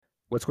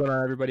What's going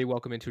on, everybody?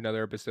 Welcome into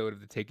another episode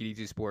of the Take It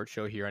Easy Sports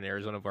Show here on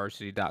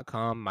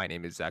ArizonaVarsity.com. My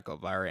name is Zach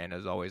Elvira, and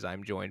as always,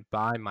 I'm joined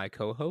by my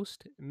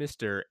co-host,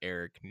 Mr.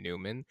 Eric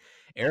Newman.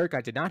 Eric,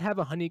 I did not have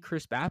a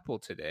Honeycrisp apple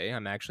today.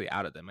 I'm actually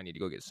out of them. I need to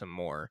go get some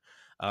more.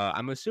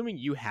 I'm assuming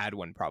you had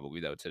one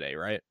probably though today,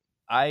 right?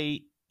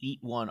 I eat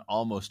one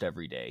almost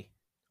every day.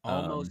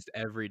 Um, Almost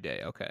every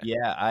day. Okay.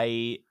 yeah,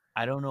 I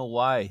don't know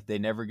why they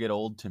never get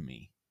old to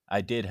me.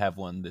 I did have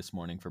one this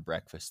morning for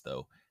breakfast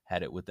though.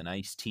 Had it with an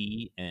iced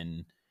tea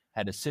and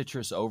had a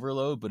citrus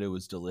overload, but it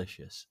was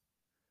delicious.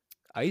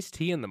 Iced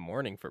tea in the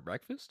morning for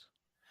breakfast?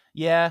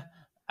 Yeah,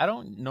 I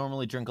don't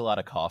normally drink a lot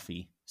of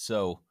coffee,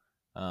 so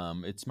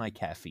it's my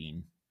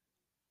caffeine.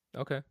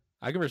 Okay.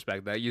 I can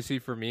respect that. You see,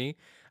 for me,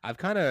 I've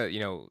kind of,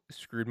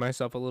 screwed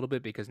myself a little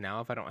bit because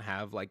now if I don't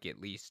have like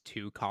at least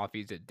two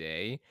coffees a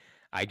day,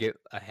 I get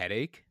a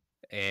headache.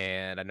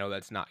 And I know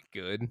that's not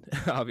good,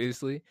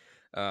 obviously.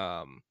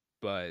 Um,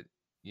 but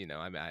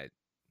I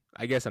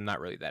guess I'm not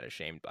really that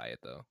ashamed by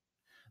it though.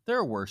 There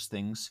are worse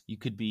things. You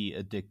could be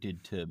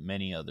addicted to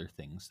many other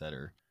things that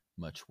are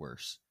much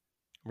worse.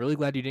 Really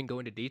glad you didn't go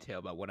into detail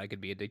about what I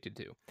could be addicted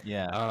to.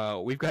 Yeah.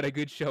 We've got a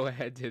good show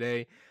ahead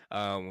today.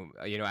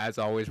 As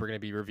always, we're going to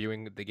be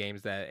reviewing the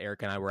games that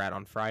Eric and I were at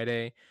on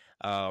Friday.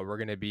 We're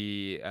going to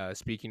be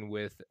speaking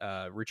with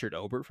Richard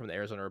Obert from the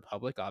Arizona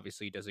Republic.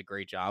 Obviously, he does a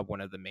great job.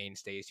 One of the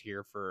mainstays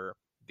here for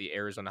the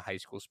Arizona high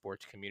school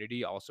sports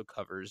community. Also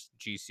covers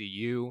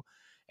GCU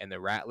and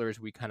the Rattlers.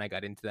 We kind of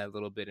got into that a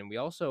little bit, and we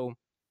also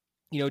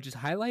just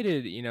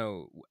highlighted,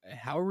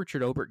 how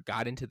Richard Obert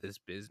got into this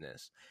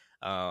business.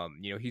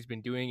 He's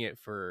been doing it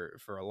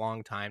for a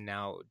long time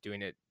now,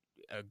 doing it,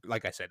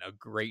 like I said, a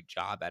great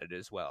job at it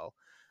as well.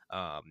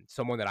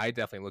 Someone that I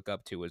definitely look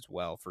up to as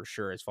well, for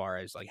sure, as far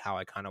as like how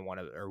I kind of want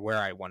to, or where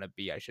I want to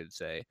be, I should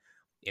say,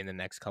 in the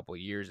next couple of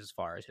years, as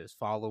far as his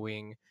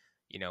following,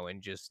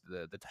 and just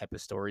the type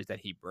of stories that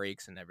he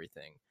breaks and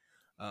everything.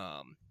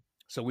 Um,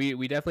 so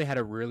we definitely had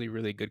a really,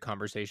 really good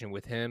conversation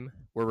with him.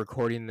 We're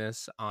recording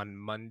this on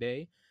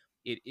Monday.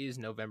 It is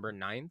November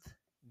 9th.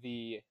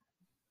 The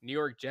New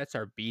York Jets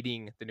are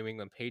beating the New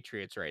England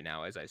Patriots right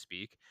now as I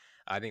speak.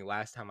 I think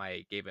last time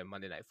I gave a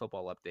Monday Night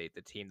Football update,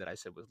 the team that I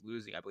said was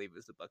losing, I believe it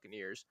was the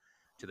Buccaneers,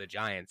 to the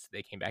Giants.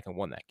 They came back and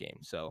won that game.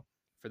 So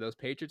for those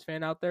Patriots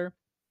fan out there,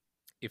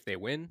 if they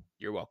win,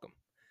 you're welcome.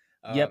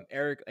 Yep.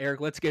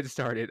 Eric, let's get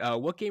started.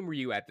 What game were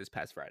you at this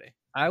past Friday?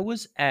 I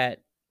was at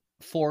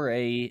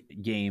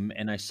 4A game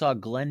and I saw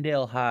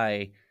Glendale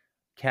High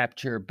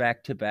capture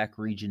back-to-back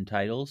region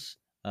titles.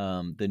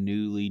 The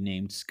newly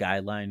named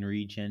Skyline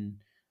region.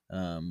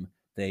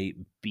 They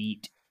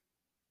beat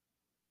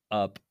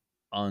up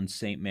on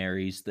St.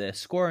 Mary's. The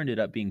score ended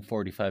up being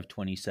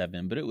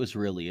 45-27, but it was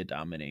really a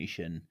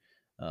domination.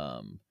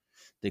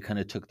 They kind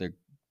of took their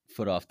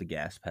foot off the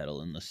gas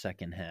pedal in the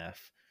second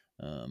half.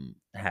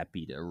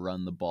 Happy to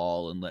run the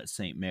ball and let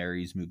St.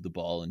 Mary's move the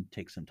ball and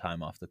take some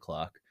time off the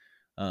clock.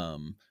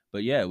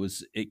 But yeah,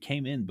 it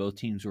came in. Both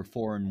teams were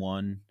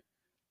 4-1,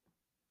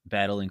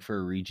 battling for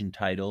a region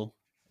title,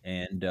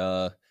 and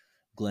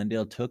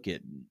Glendale took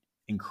it.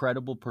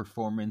 Incredible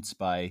performance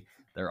by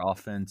their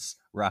offense.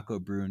 Rocco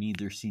Bruni,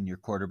 their senior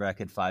quarterback,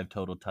 had 5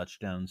 total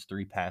touchdowns,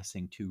 3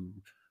 passing, 2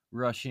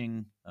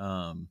 rushing.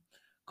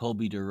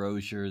 Colby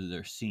DeRozier,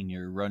 their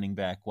senior running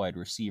back, wide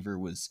receiver,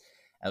 was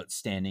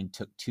outstanding.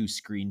 Took 2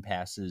 screen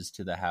passes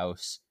to the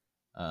house.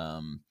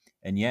 And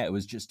yeah, it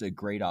was just a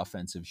great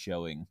offensive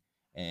showing.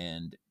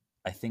 And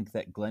I think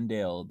that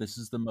Glendale, this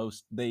is the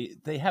most they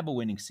have a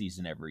winning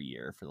season every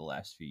year for the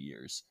last few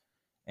years.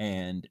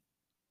 And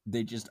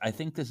I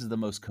think this is the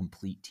most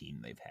complete team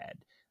they've had.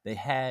 They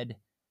had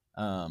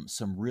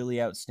some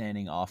really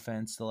outstanding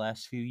offense the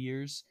last few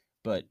years,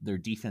 but their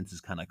defense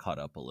has kind of caught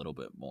up a little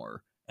bit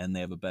more, and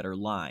they have a better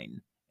line.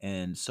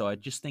 And so I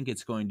just think they're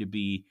going to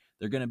be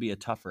a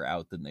tougher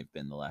out than they've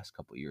been the last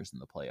couple of years in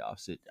the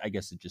playoffs. I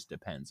guess it just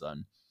depends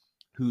on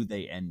who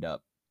they end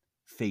up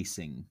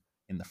facing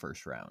in the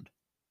first round.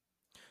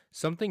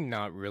 Something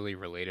not really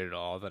related at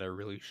all that I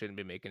really shouldn't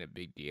be making a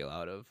big deal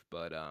out of,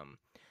 but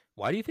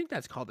why do you think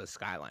that's called the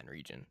Skyline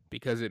region?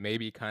 Because it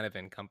maybe kind of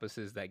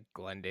encompasses that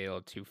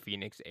Glendale to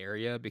Phoenix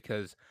area.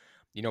 Because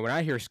when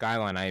I hear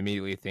Skyline, I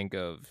immediately think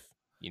of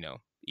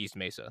East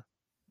Mesa.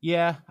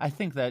 Yeah, I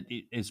think that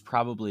is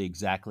probably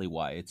exactly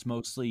why. It's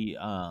mostly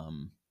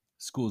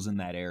schools in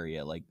that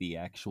area, like the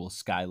actual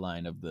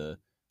skyline of the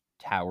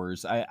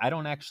towers. I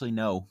don't actually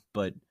know,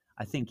 but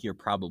I think you're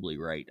probably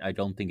right. I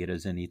don't think it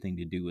has anything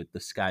to do with the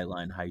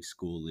Skyline High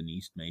School in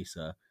East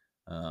Mesa.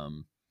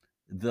 Um,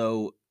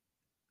 though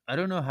I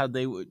don't know how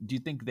they would. Do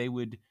you think they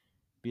would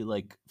be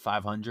like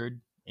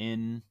 500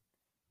 in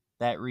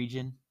that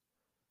region?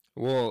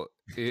 Well,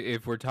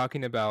 if we're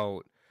talking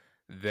about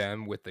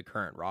them with the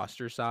current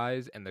roster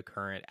size and the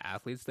current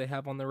athletes they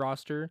have on the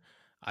roster,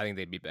 I think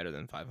they'd be better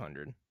than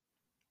 500.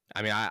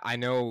 I mean, I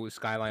know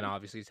Skyline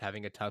obviously is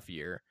having a tough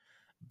year,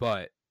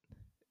 but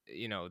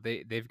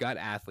they've got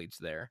athletes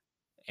there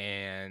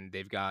and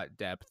they've got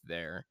depth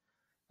there.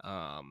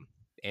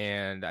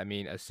 And I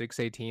mean, a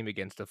 6A team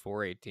against a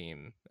 4A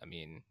team, I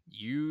mean,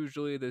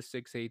 usually the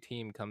 6A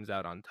team comes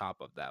out on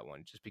top of that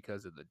one just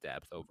because of the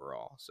depth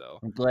overall.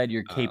 So, I'm glad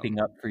you're um, caping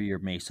up for your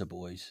Mesa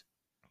boys.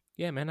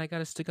 yeah, man, I got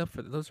to stick up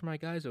for those are my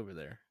guys over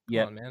there. Come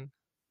on, Yep. man.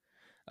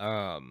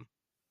 Um,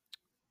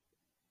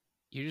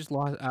 you just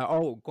lost.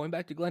 Oh, going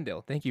back to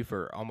Glendale. Thank you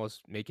for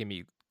almost making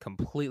me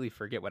completely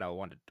forget what I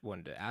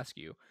wanted to ask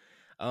you.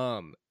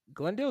 Um,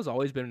 Glendale's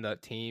always been a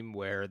team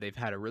where they've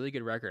had a really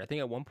good record. I think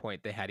at one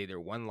point they had either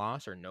one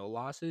loss or no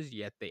losses,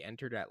 yet they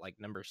entered at like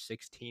number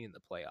 16 in the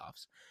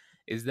playoffs.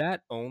 Is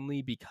that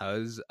only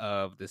because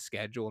of the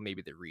schedule,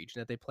 maybe the region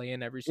that they play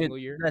in every It single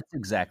year? That's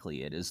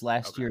exactly it. Is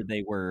last Okay. year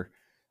they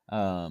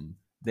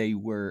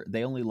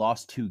only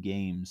lost 2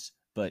 games,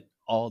 but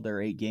all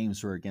their 8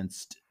 games were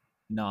against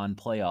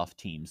non-playoff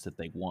teams that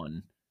they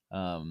won.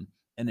 And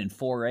in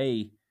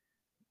 4A,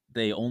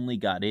 they only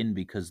got in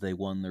because they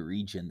won the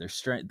region.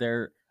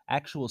 Their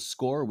actual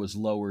score was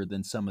lower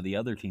than some of the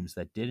other teams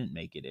that didn't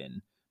make it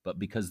in, but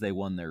because they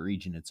won their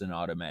region, it's an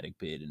automatic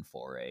bid in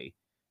 4A.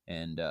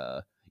 And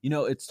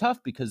it's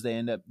tough because they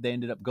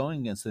ended up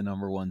going against the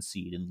number 1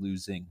 seed and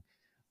losing.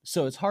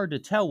 So it's hard to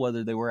tell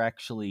whether they were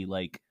actually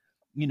like,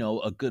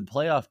 a good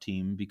playoff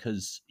team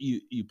because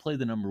you play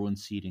the number 1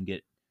 seed and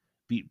get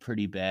beat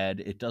pretty bad.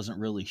 It doesn't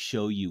really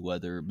show you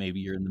whether maybe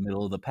you're in the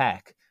middle of the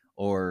pack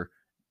or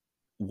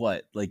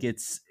what. Like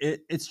it's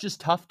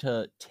just tough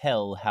to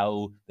tell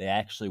how they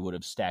actually would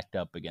have stacked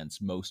up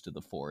against most of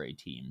the 4A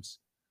teams.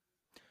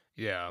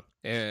 Yeah.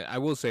 And I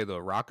will say though,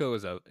 Rocco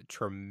is a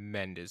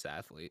tremendous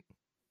athlete.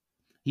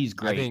 He's I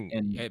great, think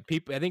and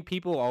I think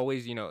people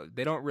always,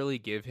 they don't really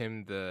give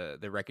him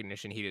the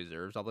recognition he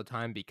deserves all the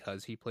time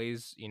because he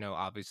plays,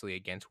 obviously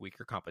against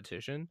weaker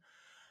competition.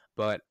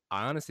 But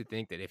I honestly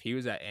think that if he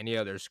was at any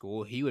other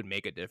school, he would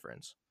make a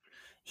difference.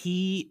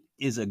 he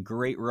is a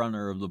great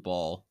runner of the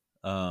ball.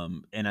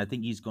 And I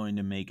think he's going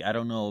to make, I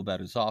don't know about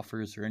his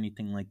offers or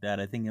anything like that.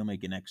 I think he'll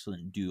make an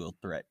excellent dual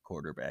threat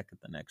quarterback at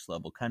the next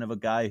level. Kind of a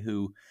guy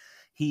who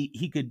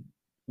he could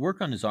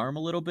work on his arm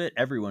a little bit.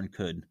 Everyone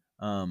could.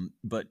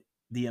 But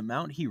the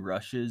amount he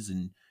rushes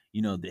and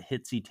the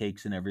hits he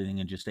takes and everything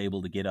and just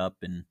able to get up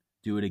and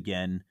do it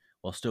again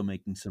while still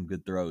making some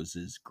good throws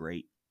is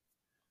great.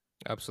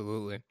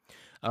 Absolutely.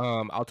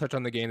 I'll touch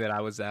on the game that I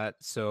was at.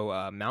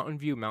 So, Mountain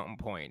View, Mountain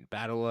Point,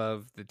 battle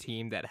of the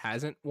team that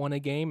hasn't won a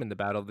game and the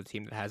battle of the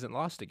team that hasn't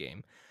lost a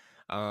game.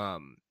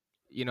 Um,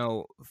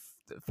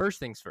 first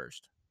things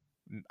first.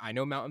 I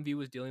know Mountain View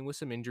was dealing with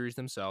some injuries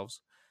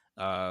themselves.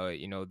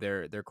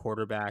 Their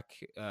quarterback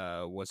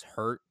was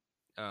hurt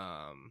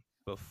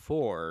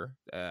before.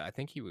 I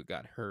think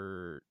got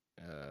hurt.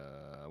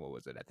 What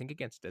was it? I think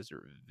against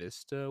Desert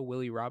Vista,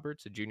 Willie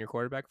Roberts, a junior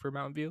quarterback for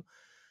Mountain View.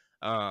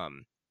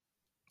 Um,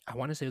 I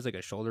want to say it was like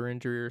a shoulder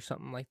injury or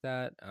something like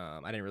that.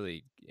 I didn't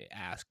really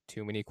ask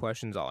too many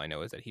questions. All I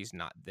know is that he's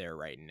not there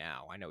right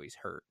now. I know he's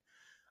hurt.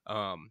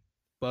 Um,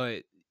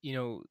 but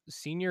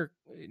senior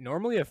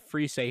normally a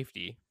free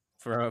safety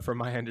from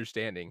my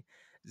understanding.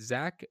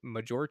 Zach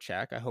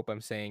Majorchak, I hope I'm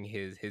saying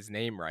his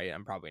name right.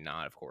 I'm probably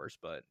not, of course,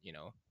 but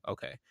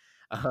okay.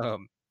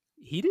 Um,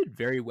 he did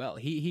very well.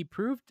 He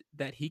proved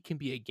that he can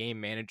be a game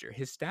manager.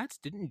 His stats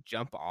didn't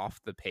jump off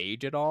the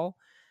page at all.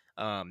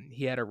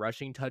 He had a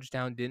rushing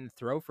touchdown, didn't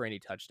throw for any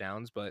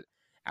touchdowns, but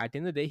at the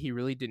end of the day, he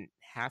really didn't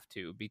have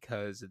to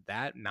because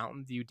that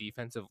Mountain View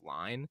defensive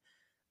line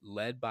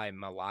led by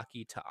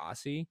Malaki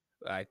Taasi.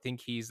 I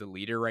think he's the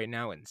leader right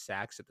now in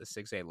sacks at the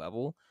 6A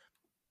level.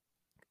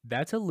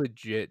 That's a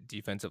legit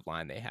defensive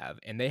line they have.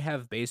 And they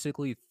have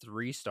basically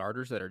 3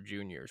 starters that are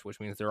juniors, which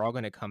means they're all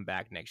going to come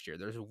back next year.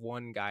 There's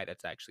one guy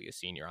that's actually a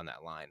senior on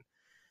that line.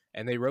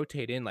 And they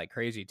rotate in like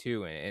crazy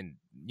too. And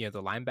the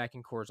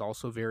linebacking core is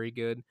also very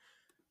good.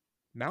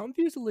 Mountain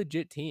View is a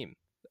legit team.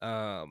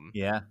 Um,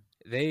 Yeah.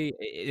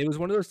 it was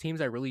one of those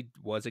teams I really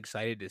was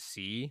excited to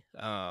see.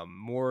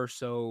 More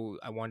so,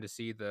 I wanted to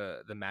see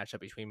the matchup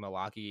between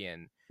Milwaukee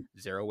and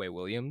Zero Way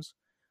Williams,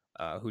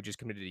 who just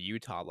committed to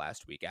Utah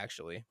last week,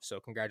 actually. So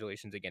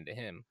congratulations again to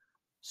him.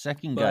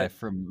 Second guy But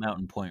from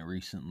Mountain Point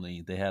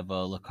recently. They have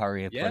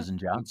Lakaria yeah, Pleasant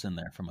Johnson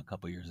there from a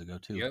couple years ago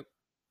too. yep,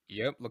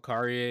 yep.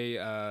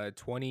 Lecarrier,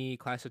 20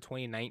 class of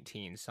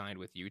 2019 signed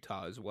with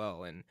Utah as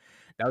well, and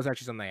that was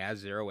actually something I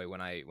asked Zero Way when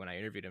I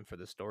interviewed him for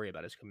the story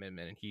about his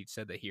commitment, and he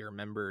said that he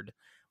remembered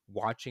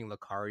watching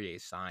Lecarrier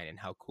sign and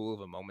how cool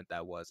of a moment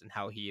that was, and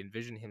how he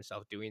envisioned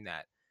himself doing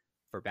that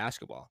for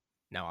basketball.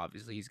 Now,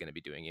 obviously, he's going to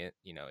be doing it,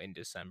 in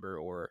December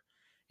or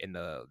in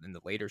the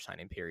later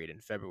signing period in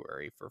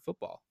February for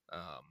football.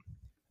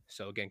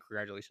 So again,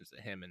 congratulations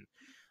to him, and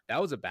that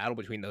was a battle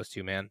between those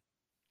two, man.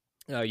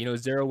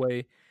 Zero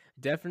Way,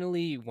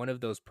 definitely one of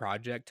those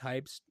project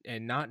types,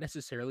 and not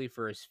necessarily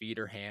for his feet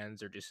or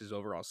hands or just his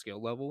overall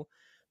skill level,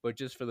 but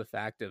just for the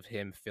fact of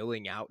him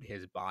filling out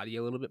his body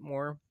a little bit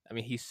more. I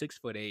mean, he's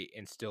 6'8"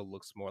 and still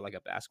looks more like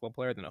a basketball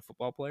player than a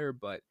football player,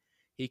 but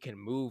he can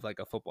move like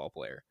a football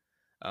player.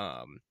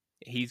 Um,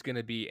 he's going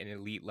to be an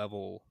elite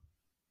level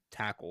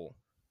tackle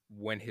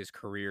when his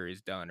career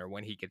is done or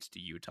when he gets to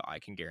Utah. I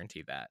can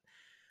guarantee that.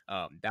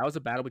 That was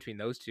a battle between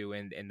those two,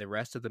 and the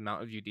rest of the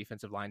Mountain View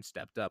defensive line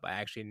stepped up. I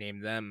actually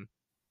named them,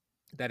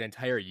 that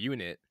entire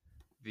unit,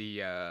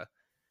 the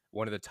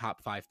one of the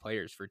top 5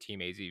 players for Team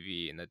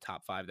AZV in the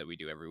top 5 that we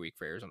do every week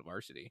for Arizona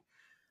Varsity.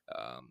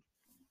 Um,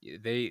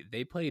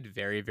 they played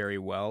very, very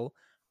well,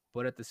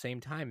 but at the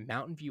same time,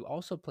 Mountain View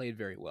also played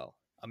very well.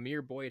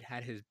 Amir Boyd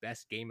had his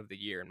best game of the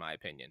year, in my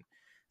opinion.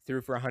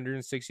 Threw for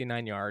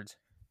 169 yards,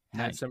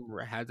 had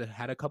Nice.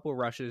 had a couple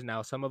rushes.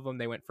 Now some of them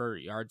they went for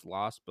yards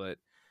lost, but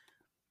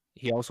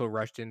he also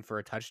rushed in for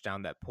a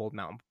touchdown that pulled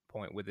Mountain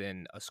Point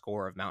within a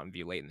score of Mountain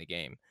View late in the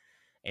game.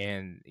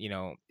 And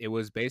it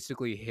was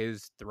basically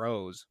his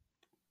throws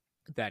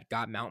that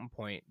got Mountain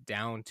Point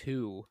down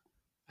to,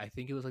 I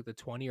think it was like the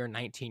 20 or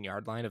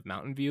 19-yard line of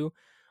Mountain View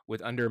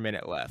with under a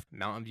minute left.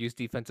 Mountain View's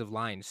defensive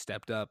line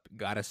stepped up,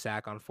 got a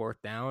sack on 4th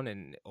down,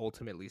 and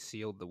ultimately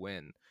sealed the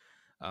win.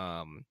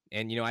 And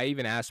I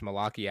even asked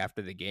Malaki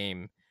after the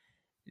game,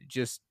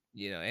 just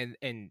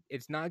and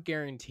it's not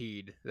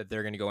guaranteed that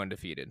they're going to go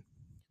undefeated.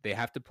 They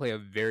have to play a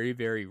very,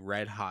 very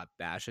red hot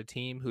Basha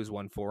team who's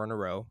won 4 in a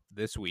row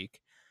this week.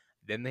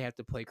 Then they have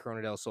to play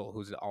Corona del Sol,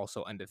 who's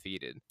also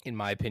undefeated. In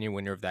my opinion,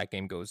 winner of that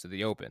game goes to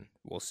the Open.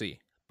 We'll see.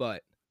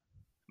 But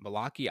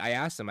Malaki, I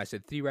asked him, I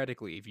said,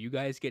 theoretically, if you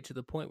guys get to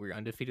the point where you're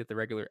undefeated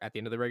at the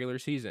end of the regular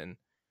season,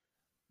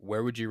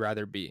 where would you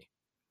rather be?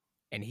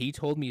 And he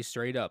told me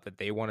straight up that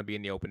they want to be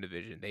in the Open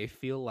division. They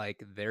feel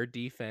like their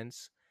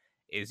defense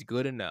is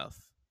good enough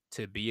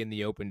to be in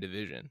the Open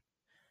division.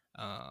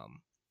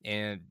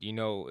 And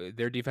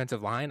their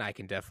defensive line, I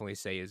can definitely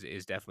say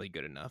is definitely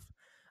good enough.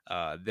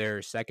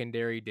 Their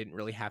secondary didn't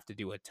really have to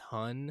do a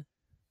ton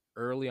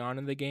early on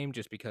in the game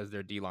just because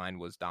their D line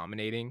was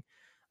dominating.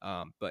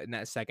 But in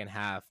that second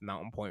half,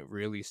 Mountain Point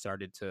really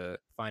started to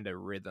find a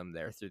rhythm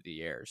there through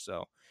the air.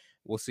 So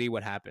we'll see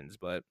what happens.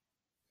 But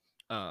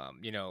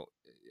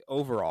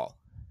overall,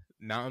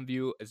 Mountain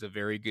View is a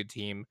very good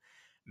team.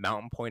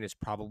 Mountain Point is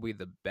probably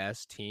the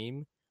best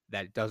team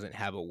that doesn't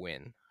have a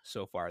win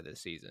so far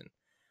this season.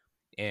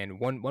 And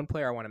one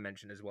player I want to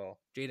mention as well,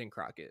 Jaden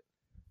Crockett,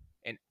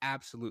 an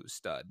absolute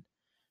stud.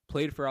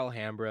 Played for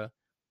Alhambra,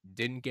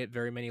 didn't get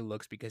very many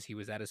looks because he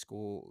was at a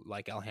school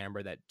like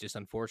Alhambra that just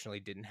unfortunately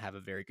didn't have a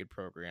very good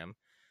program.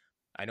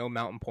 I know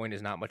Mountain Point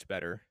is not much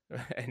better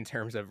in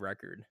terms of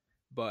record,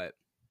 but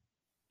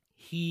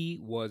he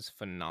was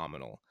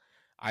phenomenal.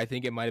 I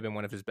think it might have been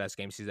one of his best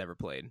games he's ever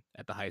played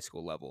at the high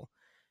school level.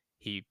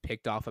 He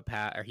picked off a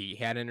pass, or he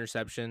had an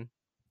interception.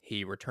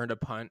 He returned a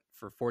punt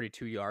for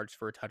 42 yards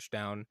for a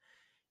touchdown.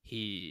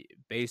 He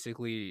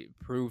basically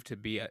proved to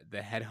be the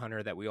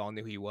headhunter that we all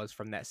knew he was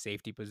from that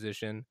safety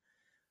position.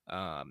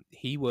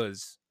 He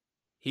was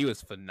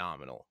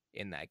phenomenal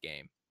in that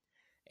game,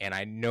 and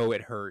I know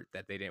it hurt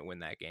that they didn't win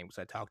that game because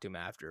I talked to him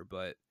after.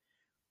 But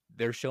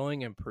they're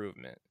showing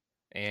improvement,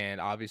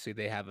 and obviously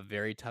they have a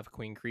very tough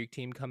Queen Creek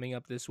team coming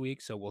up this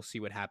week, so we'll see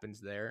what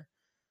happens there.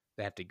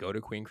 They have to go to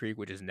Queen Creek,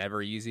 which is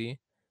never easy.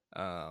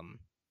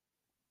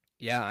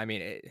 Yeah, I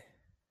mean,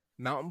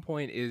 Mountain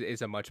Point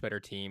is a much better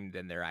team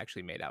than they're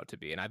actually made out to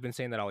be, and I've been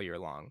saying that all year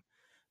long,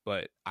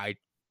 but I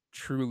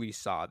truly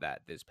saw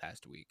that this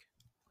past week.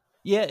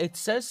 Yeah, it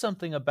says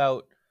something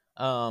about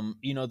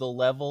the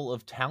level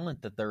of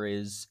talent that there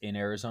is in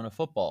Arizona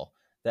football.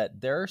 That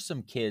there are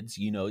some kids,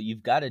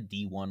 you've got a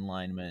D1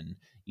 lineman,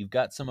 you've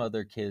got some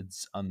other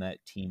kids on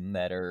that team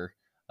that are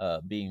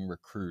being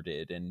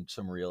recruited, and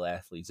some real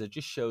athletes. It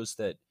just shows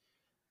that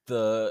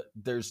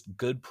there's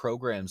good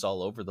programs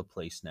all over the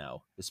place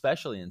now,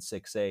 especially in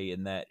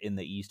 6A, in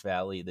the East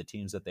Valley, the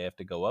teams that they have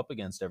to go up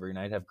against every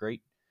night have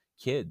great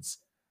kids.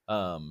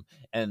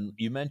 And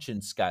you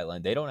mentioned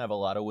Skyline. They don't have a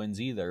lot of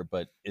wins either,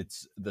 but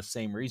it's the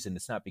same reason.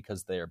 It's not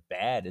because they're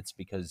bad. It's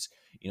because,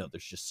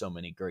 there's just so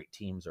many great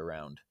teams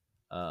around.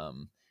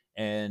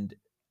 And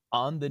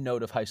on the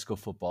note of high school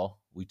football,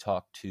 we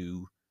talked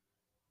to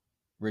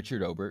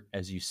Richard Obert,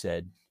 as you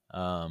said.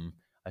 I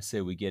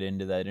say we get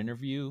into that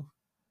interview,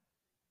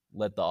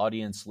 let the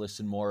audience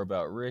listen more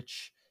about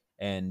Rich,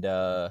 and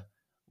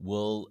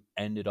we'll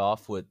end it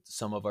off with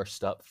some of our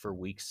stuff for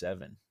week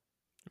 7.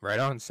 Right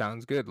on.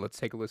 Sounds good. Let's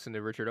take a listen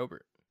to Richard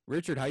Obert.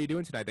 Richard, how you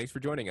doing tonight? Thanks for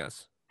joining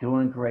us.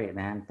 Doing great,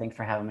 man. Thanks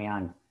for having me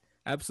on.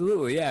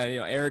 Absolutely. Yeah.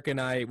 Eric and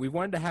I, we've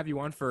wanted to have you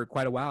on for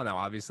quite a while now.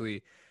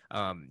 Obviously,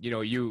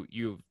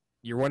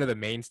 you're one of the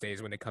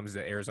mainstays when it comes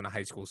to Arizona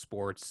high school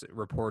sports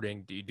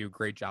reporting. You do a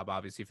great job,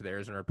 obviously, for the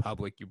Arizona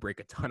Republic. You break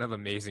a ton of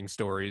amazing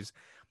stories.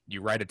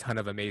 You write a ton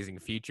of amazing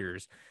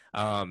features.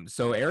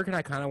 So Eric and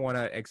I kind of want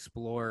to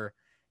explore,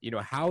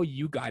 how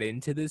you got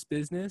into this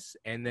business.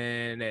 And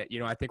then,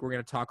 I think we're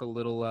going to talk a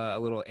little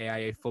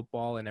AIA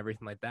football and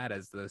everything like that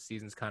as the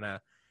season's kind of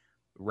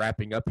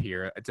wrapping up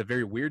here. It's a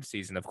very weird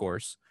season, of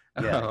course.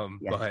 Yeah,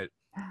 But,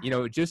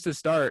 just to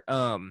start,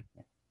 how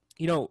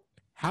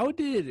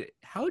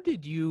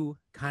did you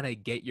kind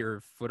of get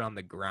your foot on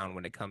the ground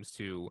when it comes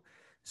to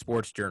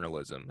sports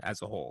journalism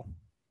as a whole?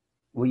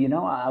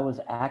 Well, I was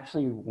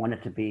actually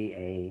wanted to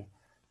be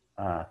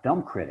a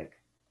film critic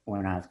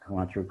when I was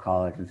going through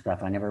college and stuff.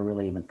 I never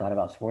really even thought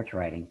about sports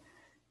writing.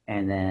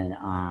 And then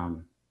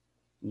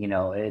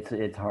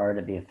it's hard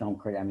to be a film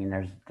critic. I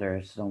mean,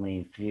 there's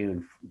only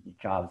few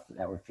jobs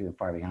that were few and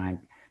far behind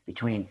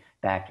between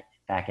back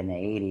in the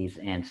 '80s,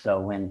 and so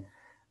when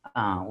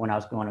I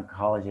was going to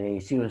college at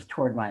ASU, it was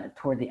toward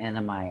the end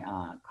of my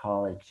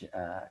college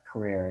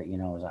career.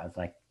 I was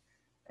like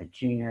a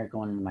junior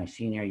going into my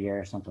senior year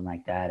or something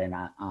like that, and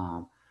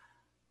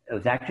it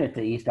was actually at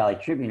the East Valley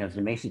Tribune. It was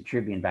the Mason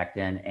Tribune back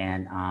then,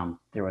 and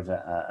there was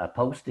a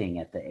posting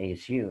at the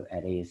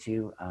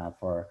ASU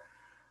for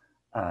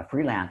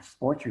freelance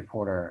sports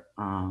reporter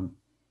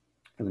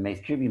for the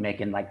Mason Tribune,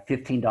 making like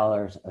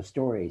 $15 a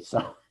story.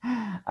 So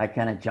I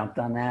kind of jumped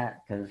on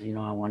that because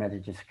I wanted to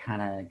just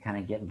kind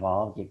of get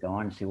involved, get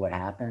going, see what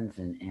happens,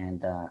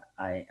 and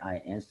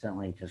I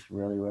instantly just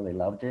really really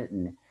loved it,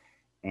 and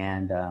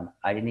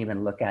I didn't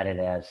even look at it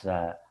as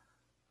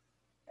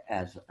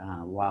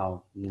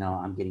wow,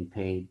 I'm getting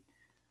paid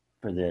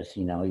for this,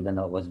 even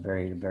though it was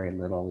very very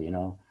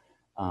little.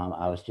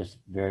 I was just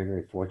very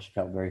very fortunate,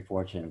 felt very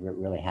fortunate,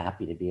 really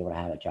happy to be able to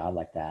have a job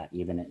like that.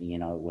 Even it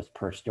was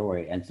per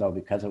story, and so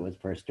because it was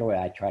per story,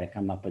 I try to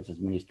come up with as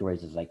many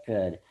stories as I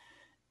could.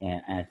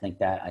 And I think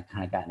that I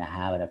kind of got in a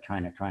habit of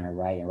trying to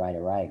write a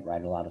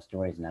lot of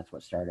stories, and that's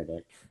what started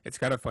it. It's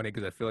kind of funny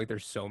because I feel like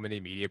there's so many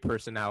media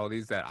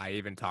personalities that I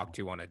even talk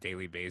to on a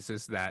daily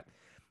basis that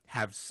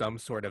have some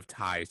sort of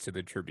ties to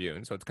the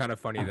Tribune. So it's kind of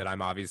funny that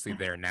I'm obviously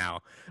there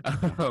now.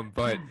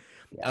 But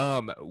Yeah.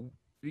 um,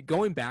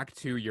 going back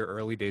to your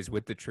early days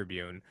with the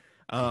Tribune,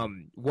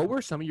 what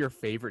were some of your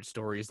favorite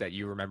stories that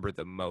you remember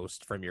the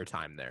most from your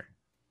time there?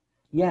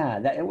 Yeah,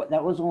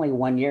 that was only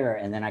 1 year,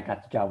 and then I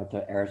got the job with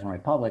the Arizona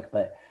Republic.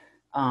 But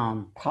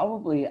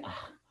probably,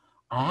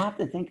 I have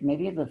to think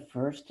maybe the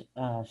first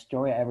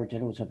story I ever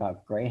did was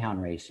about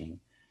greyhound racing,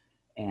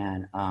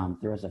 and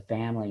there was a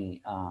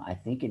family, I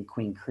think in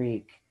Queen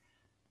Creek,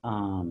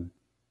 um,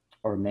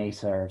 or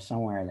Mesa or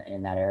somewhere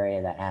in that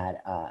area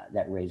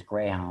that raised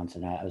greyhounds,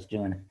 and I was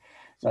doing.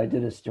 So I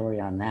did a story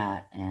on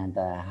that and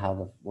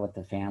how what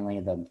the family,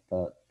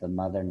 the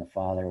mother and the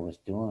father was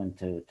doing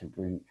to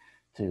bring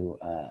to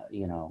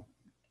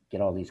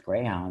get all these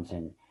greyhounds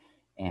and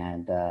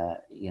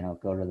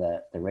go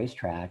to the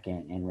racetrack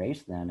and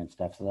race them and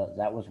stuff. So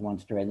that was one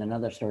story. And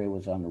another story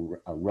was on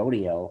a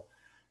rodeo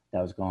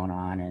that was going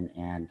on,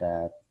 and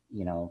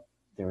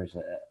there was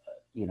a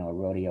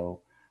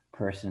rodeo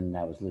person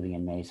that was living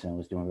in Mesa and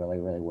was doing really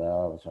really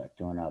well. It was like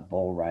doing a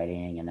bull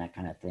riding and that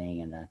kind of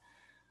thing, and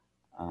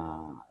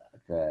uh,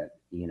 the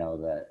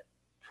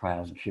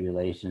trials and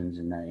tribulations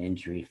and the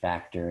injury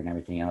factor and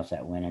everything else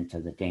that went into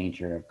the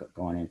danger of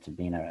going into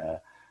being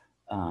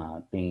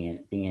being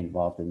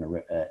involved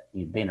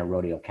in being a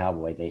rodeo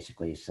cowboy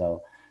basically.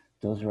 So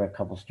those were a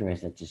couple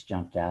stories that just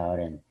jumped out,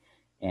 and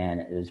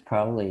it was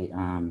probably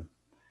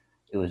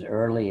it was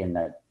early in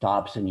the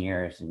Dobson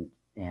years,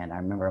 and I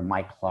remember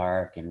Mike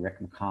Clark and Rick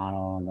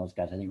McConnell and those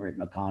guys. I think Rick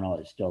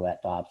McConnell is still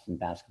that Dobson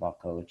basketball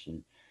coach,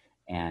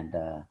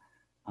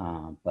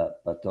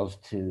 but those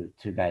two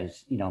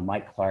guys,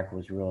 Mike Clark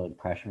was real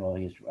impressionable.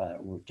 He's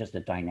just a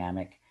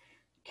dynamic,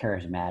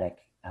 charismatic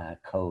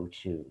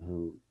coach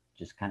who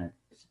just kind of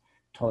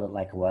told it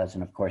like it was.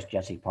 And of course,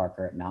 Jesse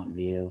Parker at Mountain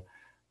View,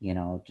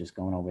 just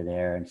going over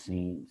there and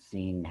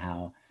seeing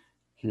how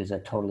he was a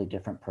totally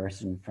different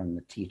person from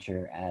the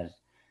teacher as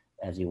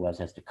he was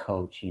as the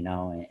coach,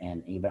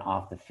 and even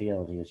off the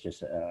field, he was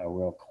just a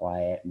real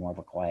more of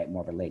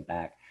a laid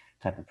back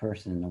type of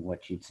person than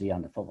what you'd see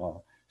on the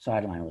football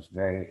sideline. Was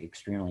very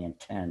extremely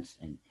intense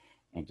and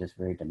just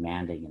very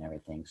demanding and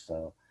everything.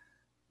 So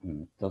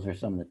those are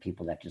some of the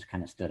people that just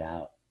kind of stood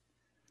out.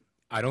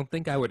 I don't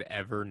think I would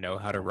ever know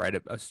how to write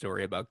a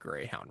story about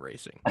greyhound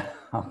racing.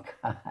 Oh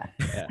God.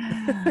 Yeah.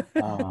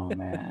 Oh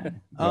man.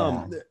 Yeah.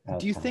 That was tough.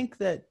 Do you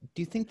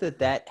think that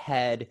that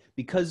had,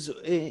 because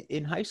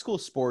in high school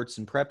sports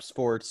and prep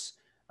sports,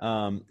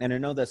 and I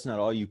know that's not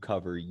all you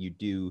cover. You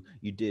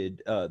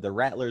did the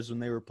Rattlers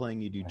when they were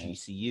playing. You do Right.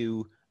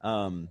 GCU,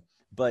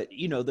 but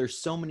there's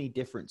so many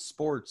different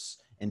sports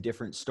and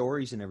different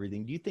stories and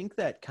everything. Do you think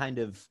that kind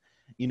of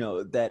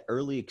that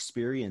early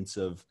experience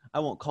of, I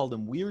won't call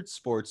them weird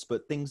sports,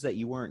 but things that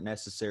you weren't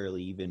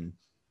necessarily even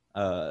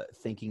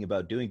thinking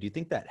about doing, do you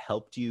think that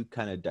helped you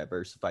kind of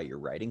diversify your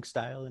writing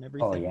style and Oh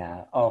everything?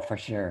 yeah. Oh, for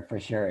sure, for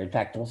sure. In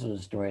fact, those are the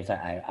stories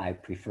I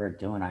prefer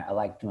doing. I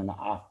like doing the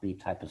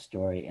offbeat type of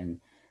story and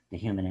the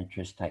human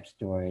interest type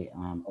story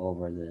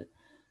over the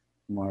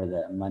more of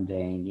the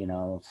mundane,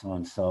 so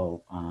and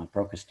so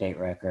broke a state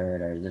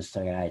record, or this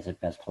guy is the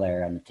best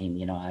player on the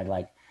team. I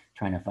like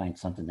trying to find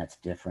something that's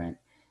different,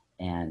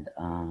 and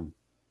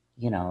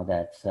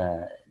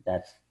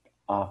that's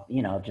off.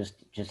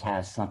 Just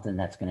has something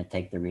that's going to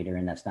take the reader,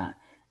 and that's not.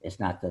 It's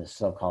not the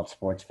so-called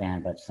sports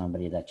fan, but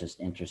somebody that's just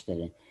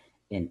interested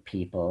in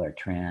people or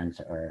trends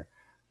or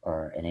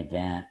an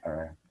event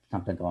or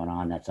something going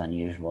on that's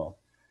unusual.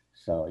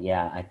 So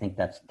yeah, I think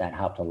that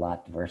helped a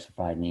lot,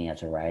 diversified me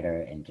as a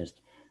writer, and just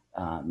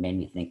made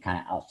me think kind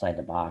of outside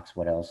the box.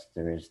 What else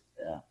there is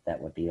that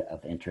would be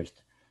of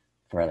interest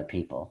for other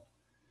people?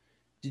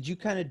 Did you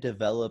kind of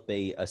develop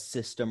a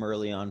system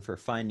early on for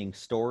finding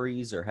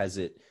stories, or has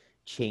it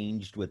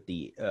changed with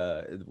the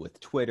with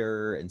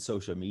Twitter and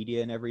social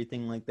media and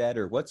everything like that?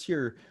 Or what's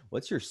your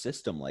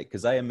system like?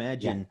 Because I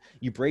imagine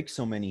you break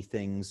so many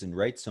things and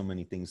write so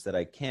many things that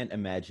I can't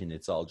imagine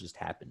it's all just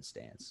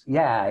happenstance.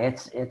 Yeah,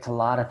 it's a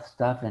lot of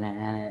stuff, and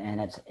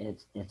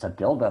it's a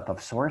buildup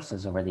of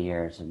sources over the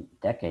years and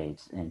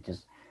decades, and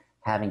just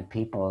having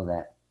people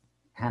that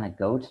kind of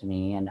go to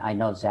me. And I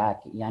know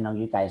Zach, I know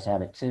you guys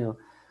have it too,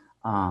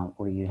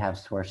 where you have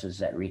sources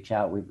that reach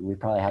out. We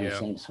probably have the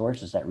same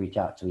sources that reach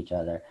out to each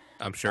other.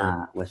 I'm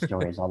sure with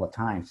stories all the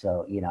time.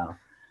 So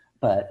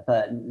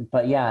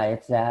but yeah,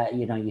 it's that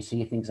you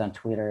see things on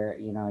Twitter,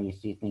 you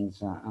see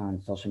things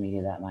on social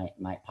media that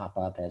might pop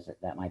up as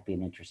that might be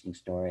an interesting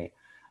story,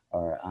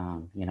 or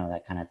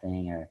that kind of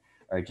thing,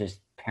 or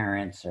just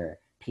parents or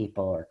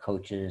people or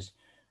coaches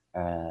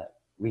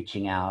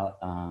reaching out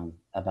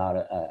about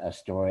a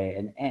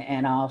story,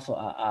 and also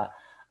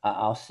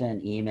I'll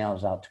send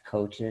emails out to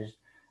coaches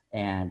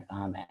and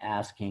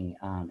asking,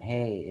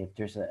 hey, if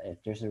there's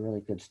a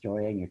really good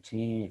story on your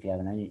team, if you have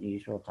an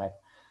unusual type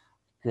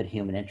good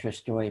human interest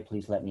story,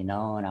 please let me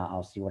know, and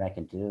I'll see what I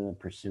can do and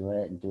pursue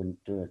it and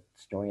do a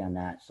story on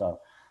that. So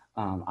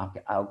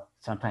I'll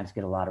sometimes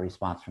get a lot of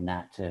response from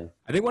that too.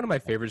 I think one of my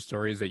favorite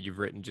stories that you've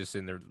written just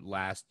in the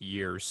last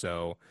year or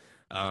so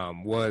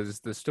was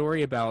the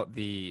story about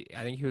I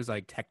think he was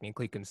like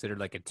technically considered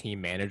like a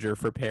team manager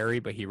for Perry,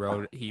 but he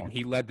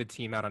led the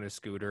team out on his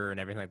scooter and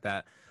everything like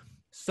that.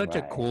 Such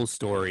a cool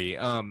story.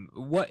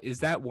 What is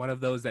that one of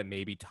those that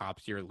maybe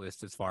tops your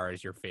list as far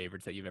as your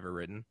favorites that you've ever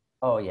written?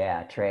 Oh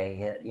yeah,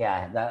 Trey.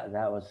 Yeah,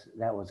 that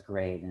was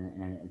great,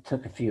 and it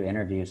took a few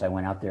interviews. I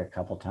went out there a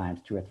couple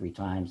times, 2 or 3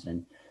 times,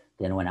 and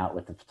then went out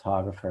with the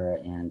photographer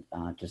and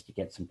just to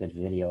get some good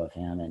video of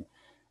him and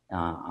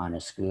on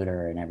his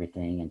scooter and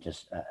everything, and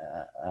just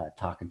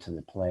talking to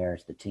the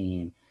players, the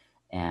team,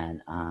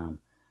 and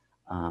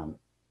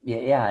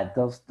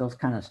those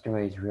kind of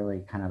stories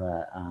really kind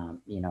of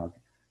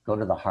go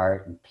to the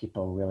heart, and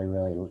people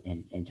really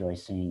enjoy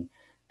seeing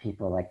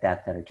people like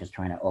that are just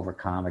trying to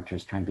overcome or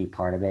just trying to be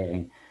part of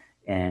it.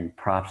 And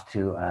props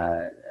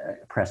to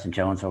Preston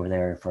Jones over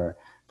there for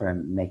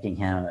making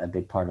him a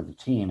big part of the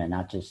team, and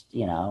not just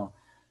he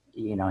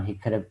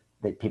could have,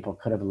 people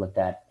could have looked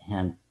at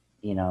him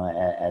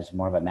as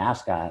more of a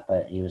mascot,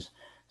 but he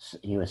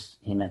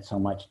meant so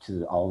much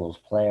to all those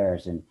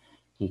players, and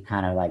he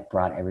kind of like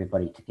brought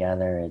everybody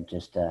together, and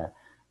just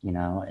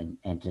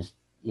and just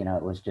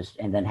it was just,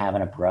 and then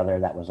having a brother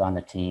that was on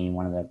the team,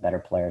 one of the better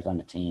players on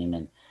the team,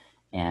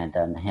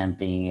 and him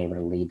being able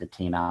to lead the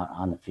team out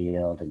on the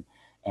field,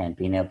 and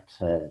being able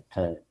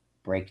to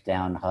break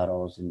down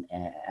huddles and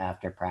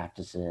after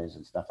practices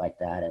and stuff like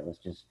that. It was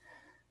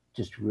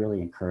just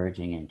really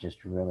encouraging, and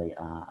just really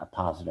a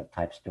positive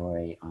type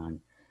story on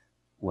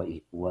what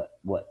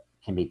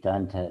can be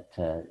done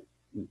to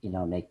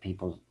make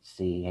people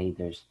see, hey,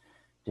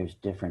 there's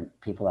different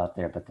people out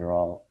there, but they're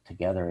all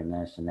together in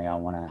this, and they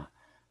all want to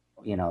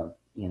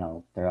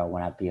they all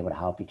want to be able to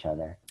help each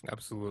other.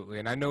 Absolutely.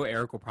 And I know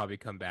Eric will probably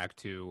come back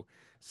to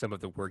some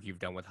of the work you've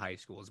done with high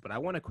schools, but I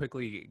want to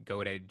quickly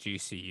go to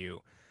GCU.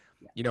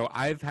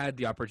 I've had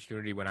the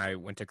opportunity when I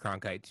went to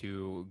Cronkite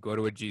to go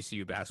to a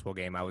GCU basketball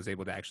game. I was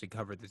able to actually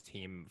cover the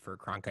team for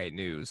Cronkite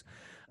News.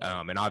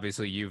 And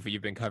obviously you've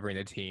been covering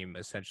the team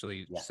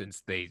essentially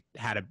since they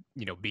had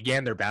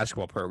began their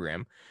basketball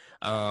program.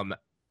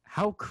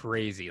 How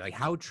crazy, like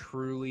how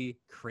truly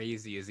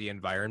crazy is the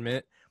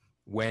environment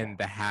when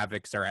the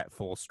Havocs are at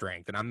full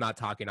strength? And I'm not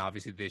talking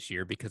obviously this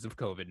year because of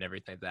COVID and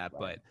everything like that,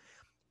 but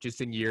just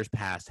in years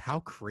past,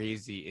 how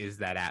crazy is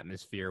that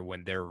atmosphere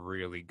when they're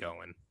really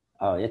going?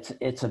 Oh,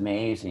 it's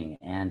amazing.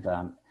 And,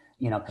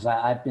 because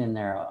I've been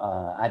there,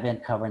 I've been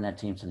covering that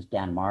team since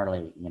Dan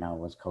Marley,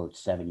 was coach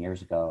 7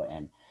 years ago.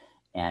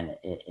 And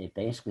it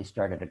basically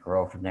started to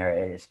grow from there.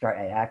 It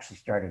actually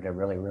started to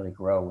really, really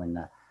grow when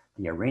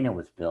the arena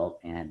was built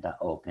and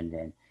opened.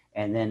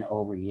 And then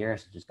over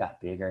years, it just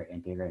got bigger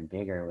and bigger and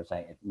bigger. It was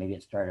like, maybe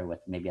it started with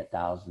maybe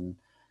 1,000,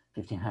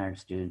 1,500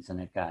 students, and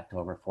it got to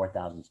over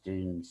 4,000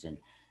 students,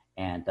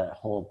 and the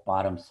whole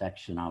bottom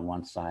section on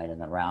one side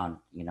and around,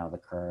 the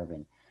curve.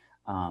 And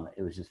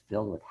it was just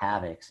filled with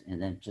Havocs.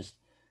 And then just,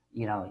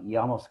 you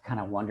almost kind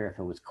of wonder if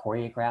it was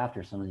choreographed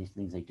or some of these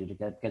things they do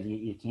together, because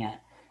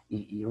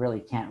you really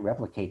can't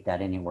replicate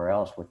that anywhere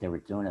else, what they were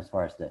doing as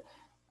far as the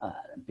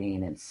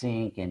being in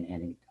sync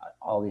and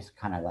all these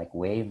kind of like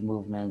wave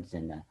movements,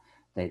 and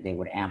they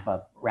would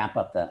ramp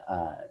up the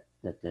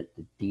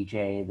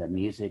DJ, the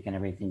music and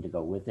everything to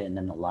go with it, and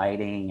then the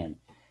lighting,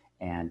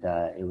 and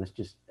it was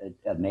just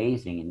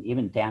amazing. And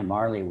even Dan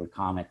Marley would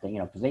comment that,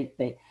 because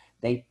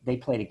they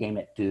played a game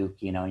at Duke,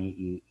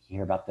 you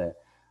hear about the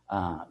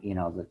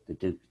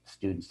Duke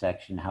student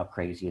section, how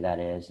crazy that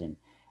is,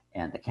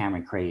 and the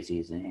Cameron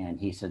Crazies, and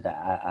he said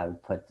that I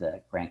would put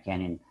the Grand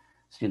Canyon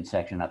student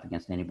section up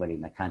against anybody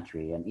in the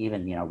country. And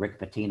even Rick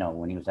Pitino,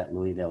 when he was at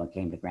Louisville and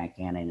came to Grand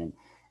Canyon,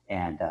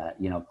 and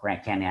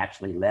Grand Canyon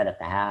actually led at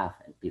the half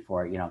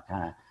before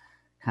kind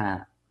of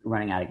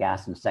running out of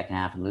gas in the second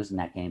half and losing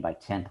that game by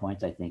 10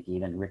 points. I think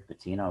even Rick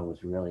Pitino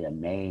was really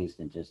amazed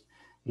and just,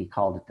 he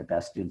called it the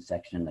best student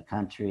section in the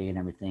country and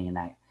everything. And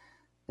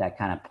that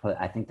kind of put,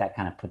 I think that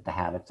kind of put the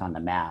Havocs on the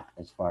map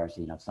as far as,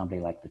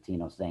 somebody like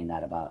Pitino saying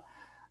that about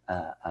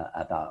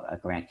a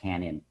Grand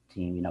Canyon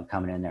team,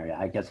 coming in there.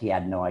 I guess he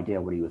had no idea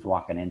what he was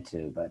walking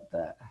into, but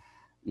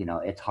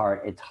it's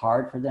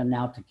hard for them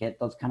now to get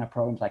those kind of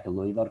programs like a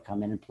Louisville to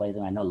come in and play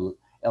them. I know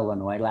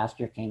Illinois last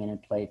year came in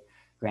and played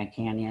Grand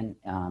Canyon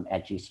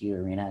at GCU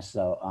Arena.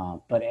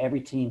 So, but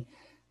every team,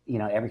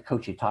 every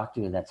coach you talk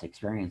to that's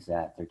experienced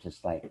that, they're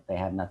just like, they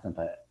have nothing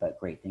but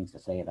great things to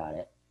say about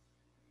it.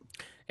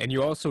 And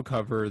you also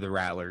cover the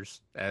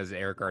Rattlers, as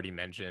Eric already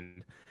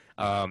mentioned.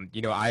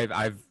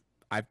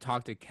 I've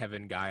talked to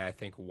Kevin Guy, I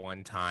think,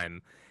 one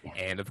time,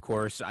 and of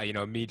course,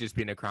 me just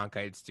being a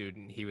Cronkite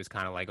student, he was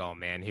kind of like, "Oh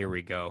man, here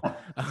we go,"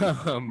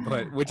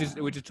 but which is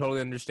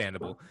totally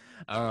understandable.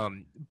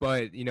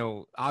 But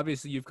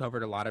obviously, you've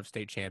covered a lot of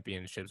state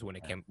championships when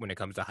it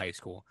comes to high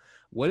school.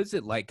 What is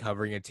it like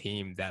covering a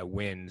team that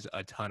wins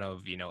a ton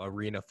of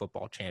arena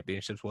football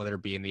championships, whether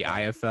it be in the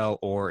IFL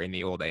or in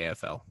the old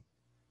AFL?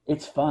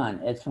 It's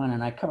fun,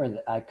 and I covered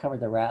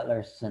the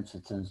Rattlers since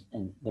it's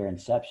in their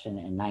inception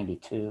in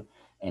 '92.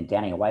 And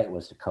Danny White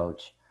was the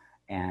coach,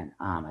 and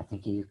I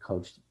think he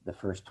coached the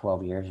first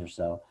 12 years or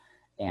so.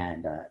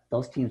 And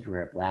those teams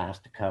were a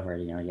blast to cover.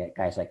 You had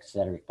guys like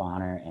Cedric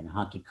Bonner and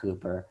Hunky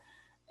Cooper,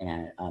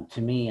 and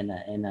to me, in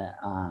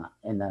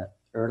the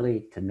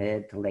early to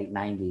mid to late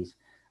 '90s,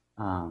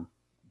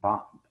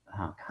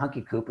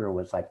 Hunky Cooper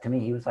was like, to me,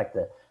 he was like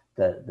the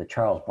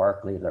Charles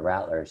Barkley of the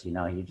Rattlers.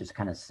 He just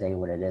kind of say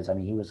what it is. I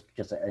mean, he was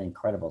just an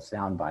incredible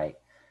soundbite.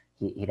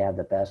 He'd have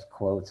the best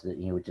quotes that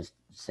he would just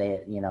say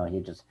it.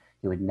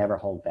 He would never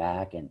hold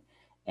back.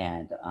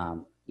 And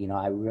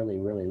I really,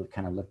 really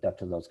kind of looked up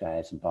to those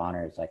guys, and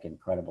Bonner is like an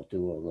incredible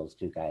duo of those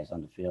two guys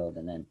on the field.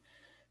 And then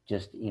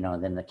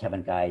then the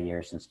Kevin Guy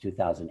year since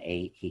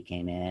 2008, he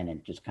came in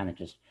and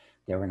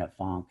they were in a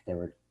funk. They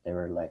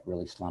were like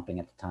really slumping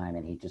at the time.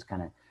 And he just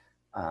kind of,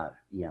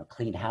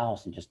 cleaned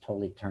house and just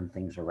totally turned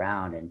things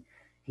around. And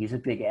he's a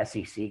big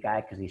SEC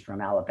guy because he's from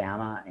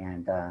Alabama.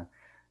 And,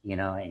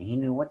 and he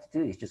knew what to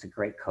do. He's just a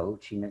great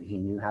coach. He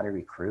knew how to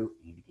recruit.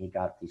 He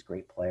got these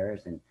great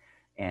players, and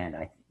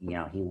he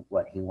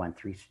won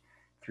three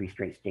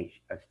straight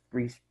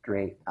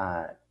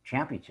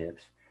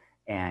championships,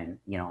 and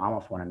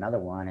almost won another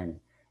one,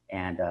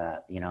 and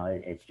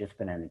it's just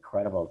been an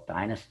incredible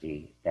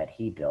dynasty that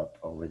he built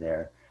over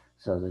there.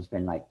 So there's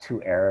been like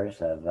two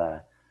eras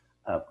of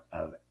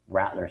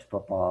Rattlers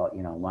football,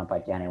 one by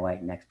Danny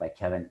White, next by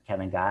Kevin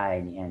Guy,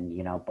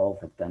 and both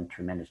have done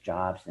tremendous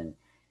jobs.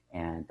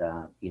 And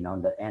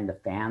the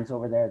fans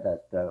over there,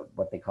 the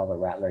what they call the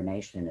Rattler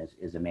Nation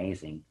is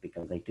amazing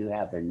because they do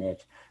have their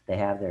niche. They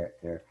have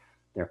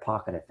their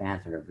pocket of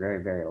fans that are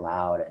very, very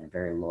loud and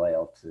very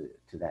loyal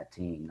to that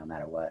team, no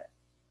matter what.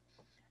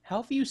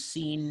 How have you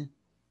seen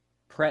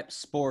prep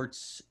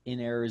sports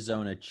in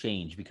Arizona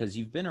change? Because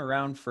you've been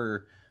around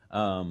for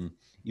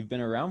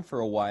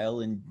a while,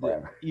 and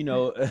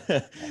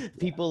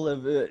people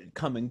have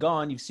come and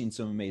gone. You've seen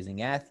some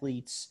amazing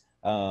athletes.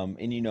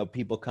 And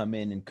people come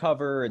in and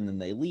cover and then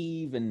they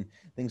leave and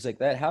things like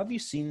that. How have you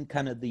seen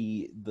kind of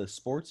the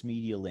sports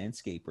media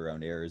landscape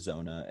around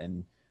Arizona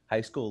and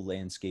high school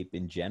landscape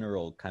in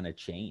general kind of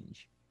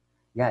change?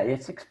 Yeah,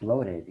 it's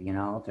exploded.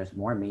 There's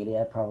more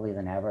media probably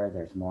than ever.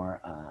 There's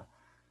more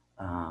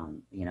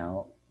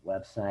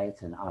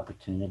websites and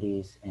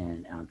opportunities,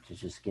 and to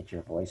just get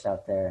your voice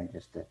out there and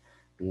just to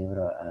be able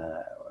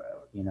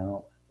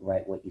to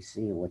write what you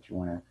see, what you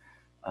want to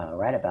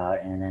write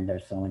about. And then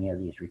there's so many of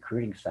these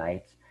recruiting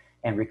sites,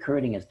 and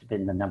recruiting has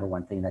been the number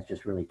one thing that's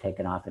just really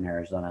taken off in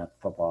Arizona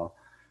football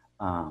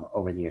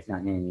over the years,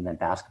 not even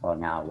basketball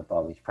now with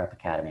all these prep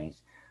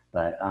academies,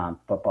 but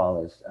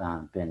football has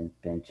been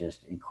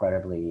just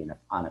incredibly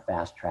on a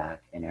fast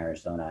track in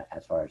Arizona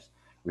as far as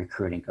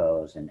recruiting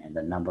goes, and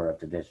the number of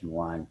Division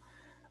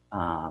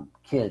I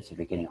kids that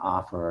are getting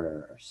offered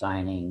or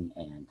signing,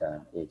 and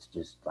it's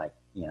just like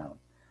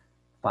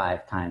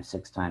 5 times,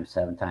 6 times,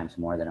 7 times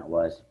more than it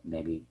was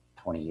maybe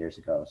 20 years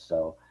ago.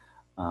 So,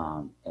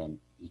 and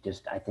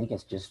I think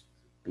it's just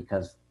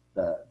because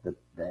the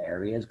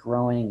area is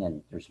growing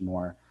and there's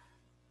more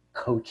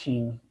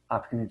coaching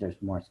opportunities,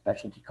 there's more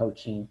specialty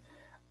coaching,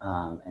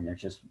 and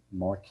there's just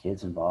more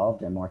kids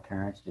involved, and more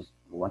parents just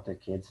want their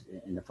kids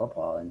into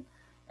football.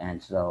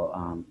 And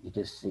so you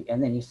just see,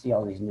 and then you see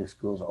all these new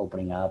schools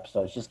opening up.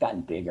 So it's just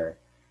gotten bigger.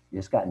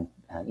 It's gotten,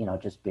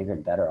 just bigger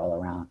and better all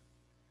around.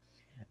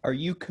 Are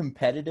you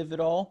competitive at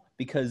all?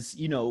 Because,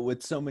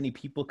 with so many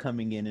people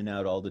coming in and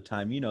out all the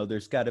time,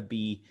 there's got to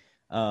be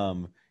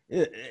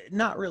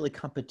not really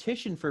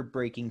competition for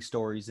breaking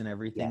stories and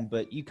everything,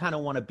 but you kind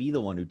of want to be the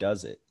one who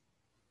does it.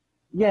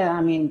 Yeah,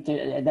 I mean,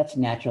 that's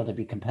natural to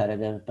be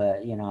competitive,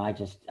 but, I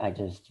just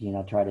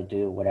try to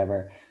do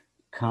whatever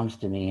comes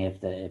to me.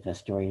 If a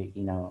story,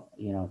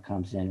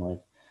 comes in with,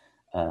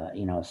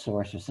 a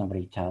source or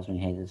somebody tells me,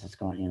 hey, this is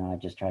going, I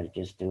just try to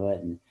just do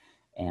it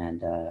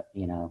and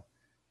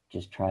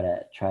just try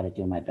to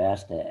do my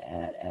best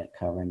at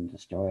covering the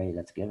story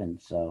that's given.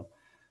 So,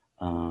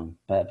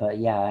 but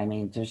yeah, I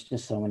mean, there's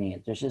just so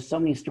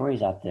many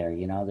stories out there.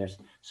 There's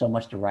so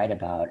much to write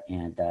about,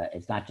 and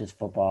it's not just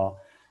football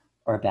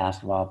or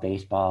basketball,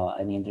 baseball.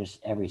 I mean, there's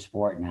every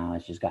sport now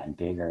has just gotten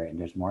bigger, and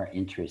there's more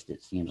interest.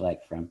 It seems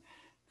like from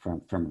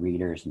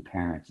readers and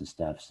parents and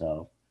stuff.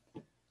 So,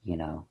 you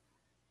know,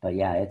 but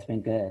yeah, it's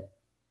been good.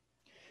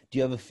 Do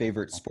you have a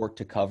favorite sport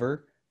to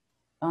cover?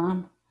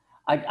 Um,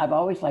 I've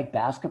always liked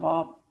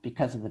basketball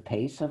because of the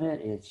pace of it.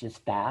 It's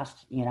just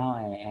fast,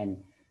 and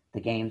the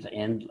games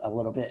end a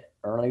little bit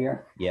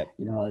earlier. Yep.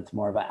 It's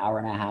more of an hour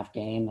and a half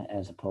game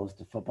as opposed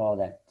to football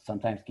that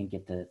sometimes can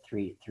get to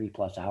three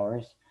plus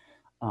hours,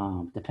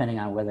 depending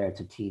on whether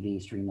it's a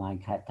TV streamline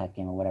type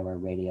game or whatever,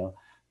 radio.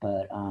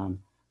 But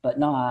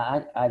no,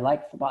 I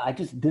like football.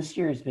 This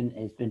year has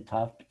been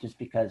tough just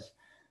because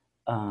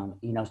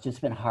it's just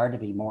been hard to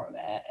be more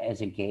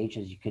as engaged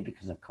as you could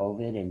because of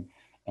COVID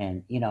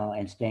and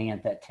staying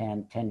at that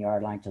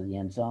 10-yard line to the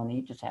end zone.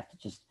 You just have to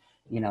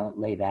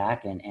lay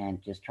back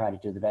and just try to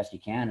do the best you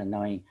can, and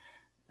knowing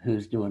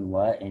who's doing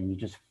what, and you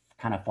just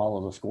kind of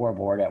follow the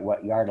scoreboard at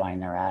what yard line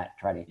they're at,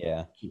 try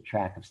to keep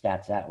track of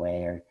stats that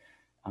way.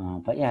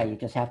 But yeah, you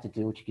just have to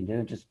do what you can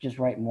do. Just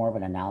write more of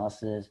an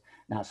analysis,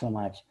 not so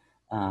much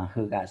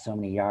who got so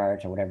many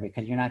yards or whatever,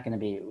 because you're not going to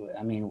be,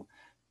 I mean,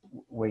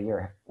 where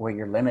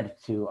you're limited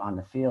to on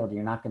the field,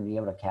 you're not going to be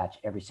able to catch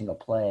every single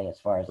play as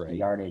far as the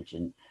yardage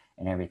and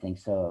everything.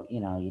 So,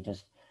 you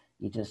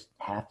just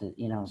have to,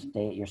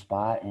 stay at your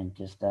spot and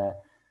just,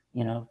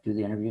 do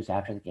the interviews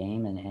after the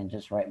game and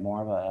just write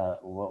more of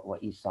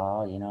what you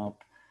saw,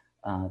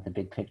 the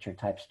big picture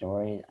type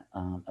story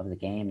of the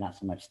game, not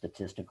so much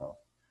statistical.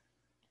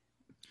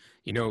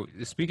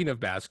 Speaking of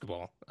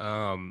basketball,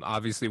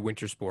 obviously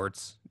winter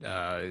sports,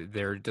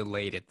 they're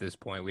delayed at this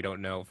point. We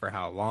don't know for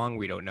how long.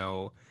 We don't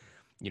know,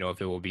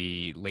 if it will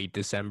be late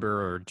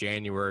December or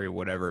January,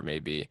 whatever it may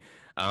be.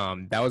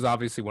 That was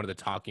obviously one of the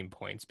talking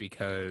points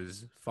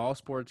because fall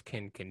sports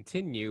can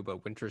continue,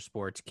 but winter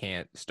sports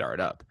can't start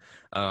up.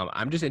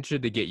 I'm just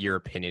interested to get your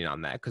opinion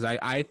on that because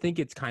I think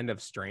it's kind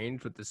of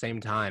strange, but at the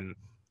same time,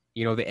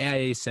 the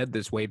AIA said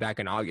this way back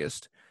in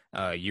August.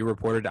 You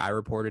reported it, I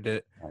reported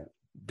it. Right.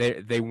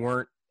 They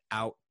weren't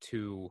out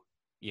to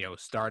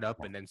start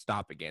up and then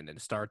stop again, then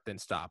start then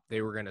stop.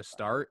 They were going to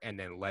start and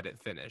then let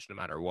it finish no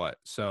matter what.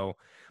 So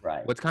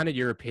what's kind of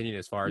your opinion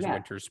as far as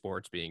winter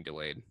sports being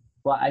delayed?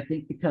 Well, I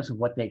think because of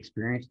what they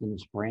experienced in the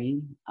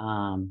spring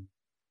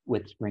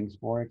with spring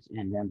sports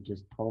and them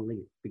just totally,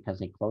 because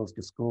they closed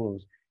the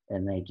schools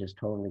and they just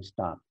totally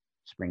stopped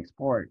spring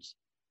sports.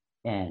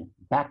 And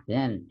back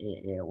then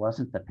it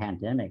wasn't the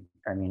pandemic.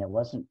 I mean, it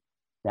wasn't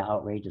the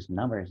outrageous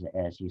numbers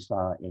as you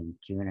saw in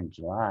June and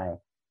July,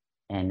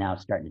 and now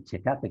it's starting to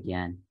tick up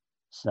again.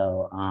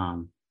 So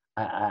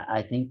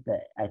I think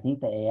the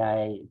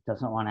AI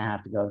doesn't want to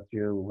have to go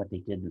through what they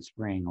did in the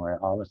spring, where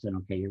all of a sudden,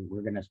 okay,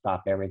 we're going to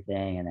stop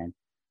everything, and then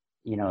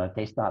if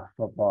they stop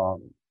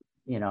football,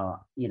 who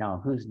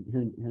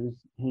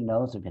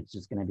knows if it's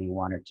just going to be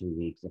 1 or 2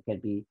 weeks? It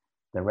could be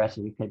the rest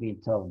of it could be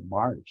until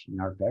March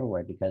or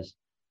February because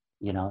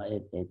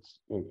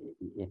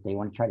if they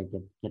want to try to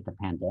get the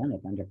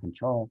pandemic under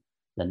control,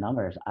 the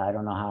numbers, I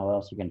don't know how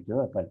else you're going to do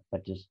it,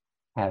 but just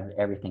have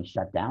everything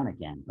shut down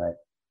again. But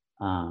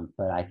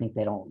I think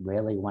they don't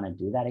really want to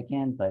do that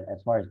again. But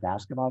as far as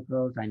basketball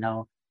goes, I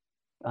know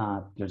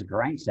there's a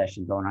grind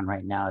session going on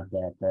right now at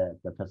the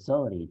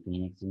facility in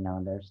Phoenix, and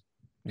there's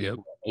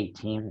 8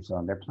 teams or so,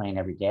 and they're playing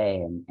every day,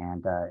 and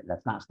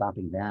that's not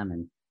stopping them.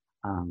 And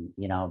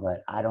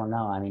but I don't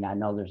know. I mean, I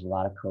know there's a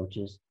lot of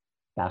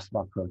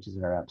basketball coaches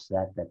that are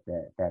upset that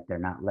they're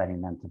not letting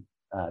them to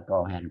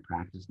go ahead and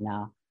practice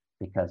now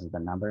because of the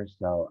numbers.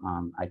 So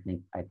I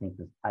think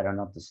this, I don't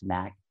know if the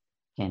SMAC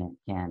can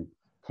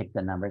take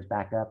the numbers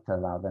back up to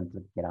allow them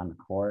to get on the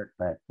court,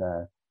 but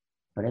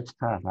it's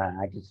tough.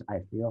 I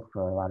feel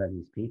for a lot of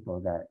these people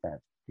that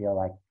feel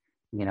like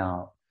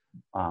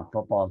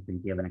football has been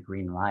given a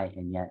green light,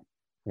 and yet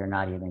they're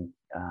not even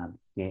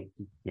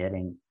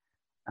getting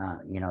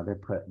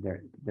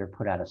they're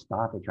put out of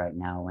stoppage right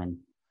now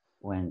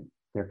when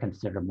they're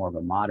considered more of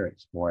a moderate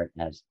sport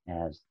as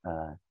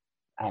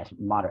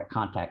moderate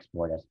contact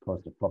sport as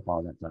opposed to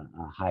football that's a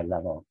high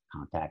level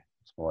contact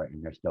sport,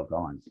 and they're still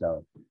going.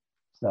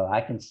 So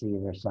I can see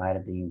their side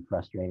of being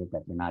frustrated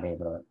that they're not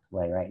able to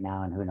play right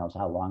now, and who knows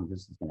how long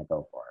this is going to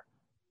go for.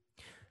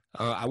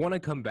 I want to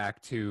come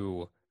back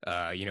to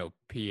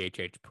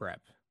PHH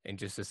prep in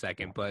just a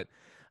second, but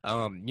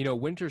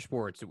winter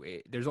sports,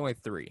 there's only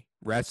 3: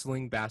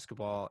 wrestling,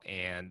 basketball,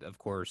 and of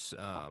course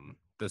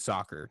the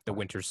soccer, the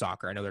winter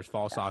soccer. I know there's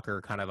fall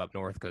soccer kind of up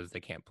north because they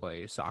can't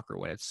play soccer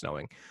when it's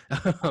snowing.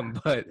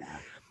 But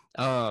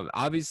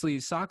obviously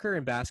soccer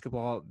and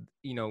basketball,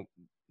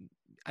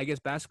 I guess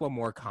basketball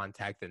more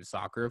contact than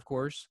soccer, of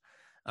course.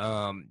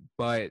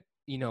 But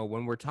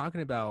when we're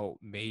talking about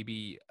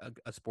maybe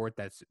a sport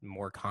that's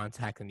more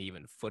contact than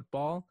even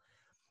football,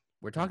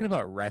 we're talking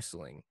about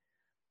wrestling.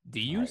 Do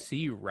you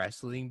see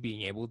wrestling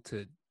being able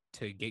to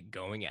to get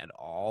going at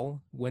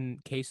all when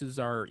cases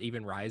are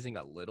even rising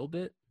a little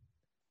bit?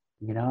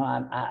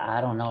 I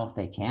don't know if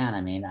they can.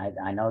 I mean,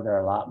 I know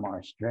they're a lot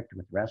more strict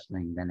with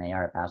wrestling than they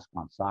are at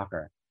basketball and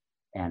soccer.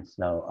 And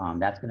so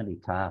that's going to be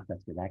tough.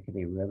 That could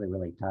be really,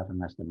 really tough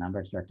unless the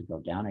numbers start to go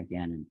down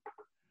again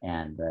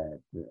and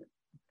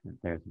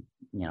there's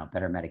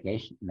better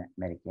medication.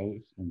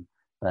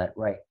 But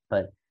right,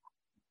 but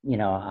you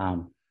know I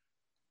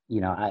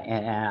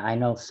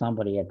know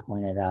somebody had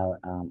pointed out,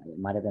 it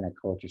might have been a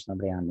coach or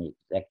somebody on the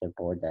executive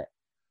board that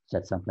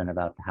said something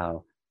about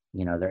how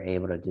they're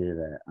able to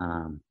do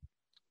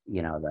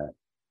you know the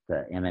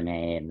the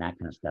MMA and that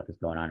kind of stuff is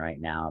going on right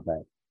now,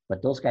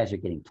 but those guys are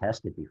getting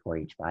tested before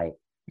each fight,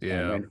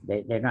 and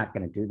Yeah. they're not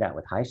going to do that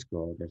with high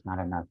school. There's not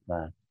enough.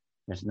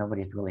 There's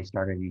nobody's really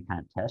started any kind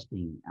of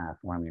testing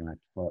formula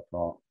for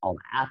all the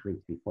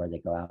athletes before they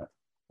go out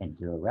and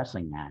do a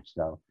wrestling match.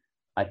 So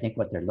I think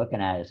what they're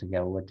looking at is, okay,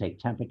 well, we'll take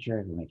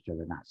temperatures and make sure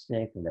they're not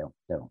sick or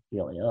they don't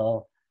feel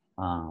ill.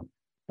 Um,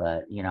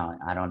 but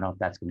I don't know if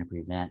that's going to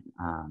prevent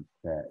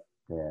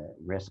the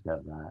risk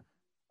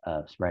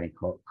of spreading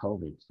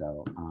COVID.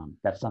 So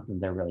that's something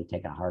they're really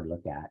taking a hard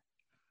look at.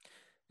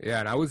 Yeah,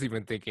 and I was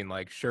even thinking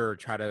like, sure,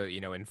 try to,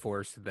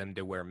 enforce them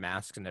to wear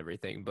masks and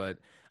everything, but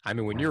I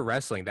mean, when Yeah. you're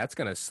wrestling, that's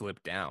gonna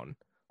slip down.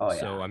 Oh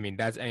So yeah. I mean,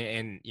 that's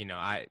and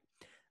I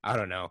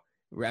don't know.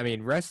 I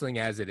mean, wrestling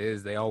as it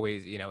is, they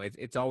always,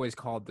 it's always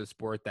called the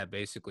sport that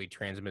basically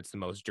transmits the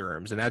most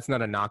germs, and that's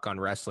not a knock on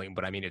wrestling,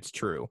 but I mean, it's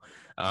true.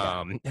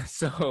 Yeah.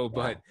 So,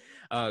 Yeah.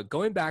 but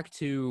going back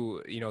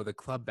to the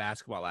club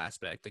basketball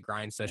aspect, the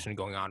grind session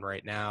going on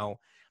right now,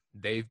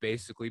 they've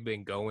basically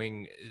been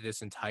going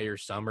this entire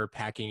summer,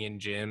 packing in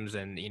gyms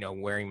and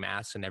wearing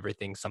masks and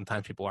everything.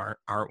 Sometimes people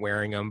aren't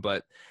wearing them,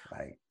 but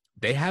Right.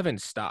 they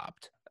haven't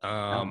stopped.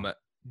 No.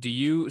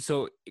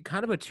 So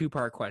kind of a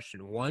two-part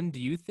question. One, do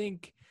you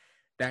think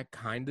that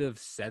kind of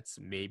sets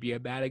maybe a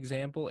bad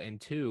example?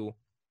 And two,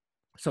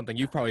 something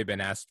you've probably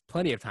been asked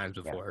plenty of times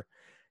Yeah. before.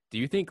 Do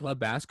you think club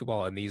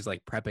basketball and these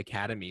like prep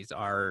academies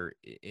are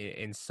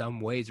in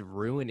some ways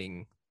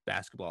ruining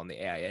basketball in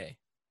the AIA?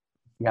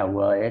 Yeah,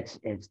 well, it's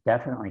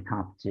definitely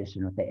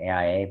competition with the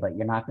AIA, but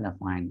you're not going to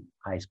find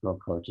high school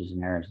coaches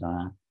in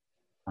Arizona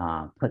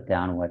put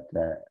down what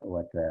the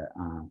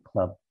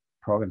club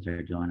programs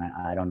are doing.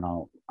 I don't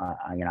know.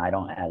 I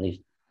don't, at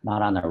least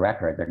not on the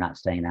record. They're not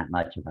saying that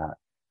much about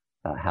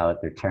how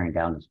they're tearing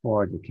down the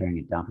sport. They're tearing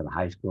it down for the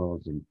high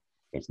schools, and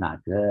it's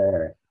not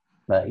good.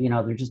 But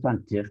they're just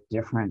on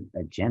different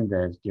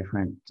agendas,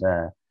 different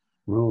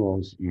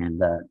rules, and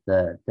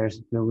there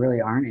really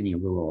aren't any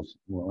rules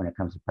when it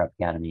comes to prep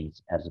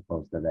academies as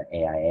opposed to the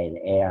AIA.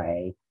 The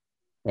AIA,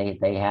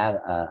 they have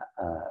a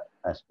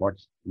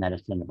sports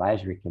medicine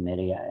advisory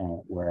committee,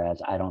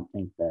 whereas I don't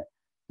think that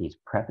these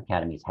prep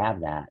academies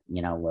have that.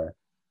 Where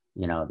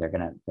they're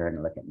gonna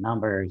look at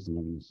numbers and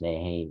they're gonna say,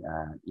 hey,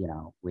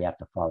 we have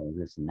to follow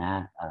this and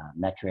that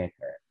metric,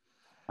 or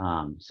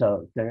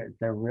so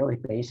they're really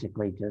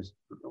basically just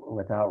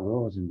without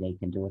rules, and they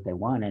can do what they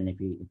want. And if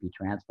you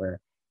transfer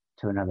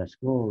to another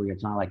school,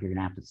 it's not like you're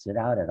gonna have to sit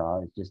out at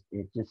all.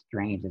 It's just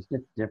strange. It's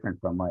just different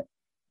from what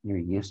you're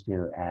used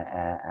to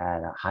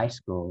at a high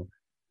school,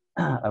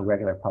 a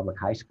regular public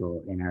high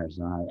school in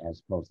Arizona,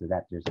 as opposed to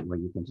that just where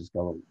you can just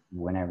go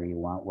whenever you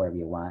want, wherever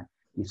you want.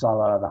 You saw a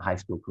lot of the high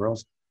school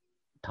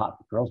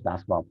top girls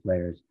basketball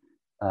players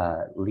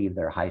leave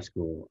their high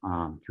school,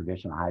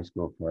 traditional high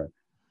school, for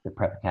the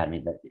prep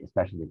academy,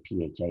 especially the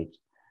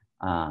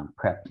PHH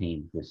prep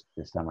team this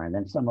summer. And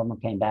then some of them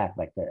came back,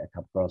 like a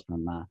couple girls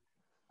from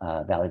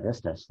Valley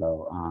Vista.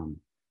 So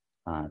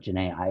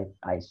Janae,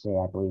 I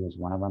believe, was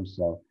one of them.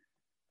 So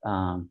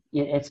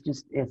it's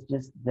just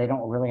they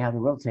don't really have the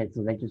real estate,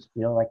 so they just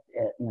feel like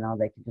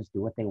they can just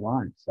do what they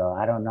want. So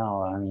I don't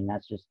know. I mean,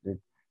 that's just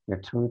they're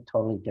two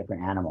totally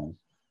different animals.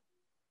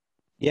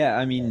 Yeah,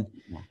 I mean,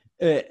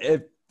 Yeah.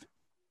 if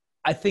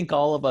I think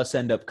all of us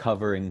end up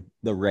covering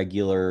the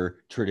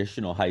regular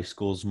traditional high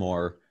schools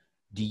more.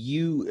 Do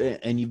you,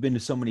 and you've been to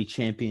so many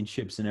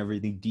championships and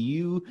everything, do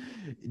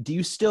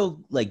you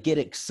still like get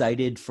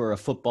excited for a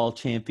football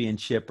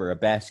championship or a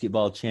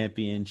basketball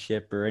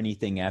championship or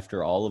anything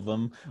after all of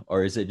them?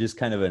 Or is it just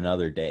kind of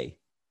another day?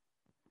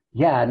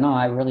 Yeah, no,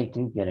 I really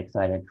do get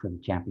excited for the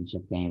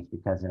championship games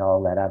because it all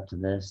led up to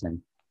this,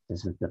 and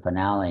this is the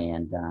finale,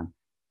 and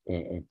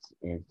it's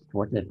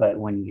worth it. But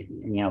when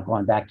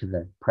going back to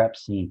the prep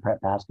scene, prep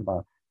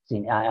basketball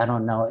scene, I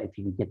don't know if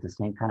you can get the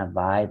same kind of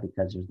vibe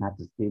because there's not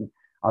the student.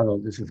 Although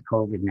this is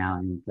COVID now,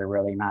 and they're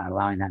really not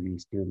allowing that many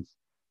students.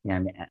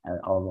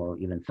 Although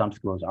even some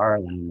schools are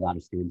allowing a lot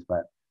of students,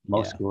 but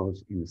most Yeah.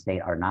 schools in the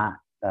state are not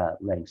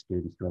letting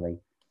students really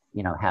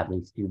have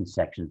these student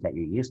sections that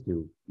you're used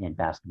to in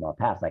basketball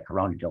past. Like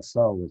Corona del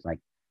Sol was like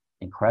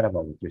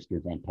incredible with their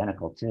students, and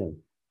Pinnacle too.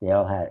 They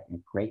all had a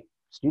great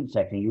student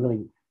section.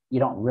 You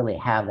don't really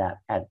have that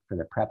for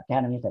the prep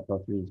academies that go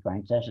through these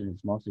grind sessions.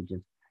 It's mostly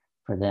just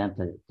for them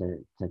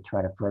to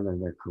try to further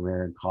their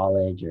career in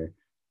college, or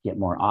get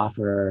more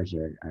offers,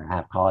 or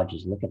have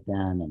colleges look at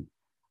them. And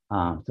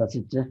So it's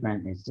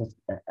just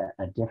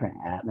a different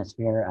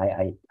atmosphere.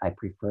 I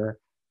prefer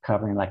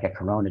covering like a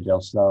Corona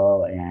del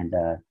Sol and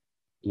a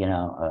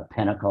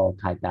Pinnacle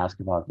type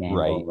basketball game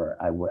Right. over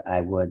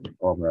I would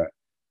over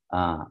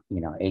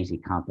AZ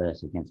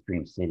Compass against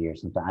Dream City or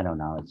something. I don't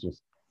know. It's the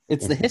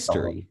It's just the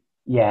whole. history.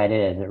 Yeah, it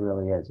is. It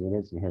really is. It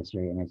is the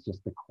history, and it's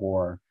just the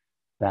core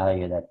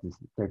value that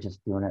they're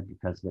just doing it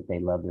because that they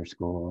love their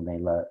school and they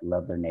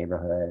love their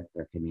neighborhood,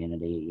 their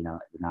community. They're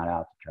not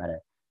out to try to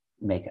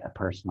make a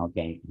personal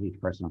gain, huge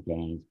personal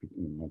gains,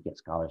 and they get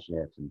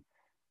scholarships, and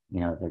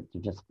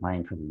they're just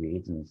playing for the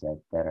reasons that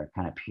are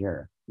kind of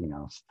pure,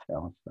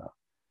 still. So,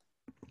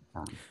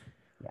 um,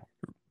 yeah.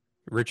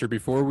 Richard,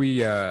 before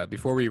we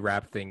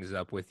wrap things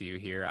up with you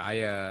here,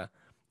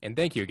 and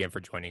thank you again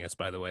for joining us,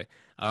 by the way.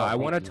 Oh, I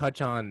want thank to you.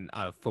 touch on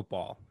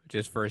football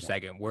just for a Yeah.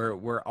 second.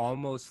 We're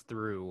almost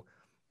through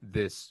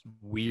this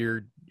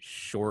weird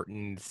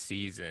shortened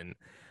season.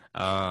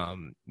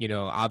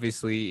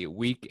 Obviously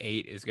week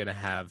 8 is going to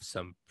have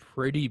some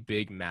pretty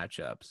big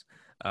matchups.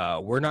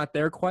 We're not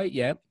there quite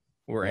yet.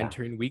 We're Yeah.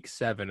 entering week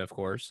 7, of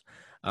course.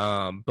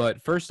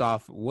 But first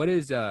off, what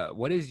is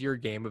your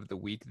game of the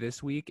week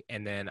this week?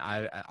 And then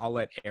I'll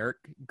let Eric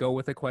go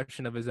with a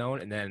question of his own,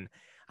 and then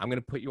I'm gonna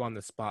put you on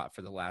the spot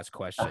for the last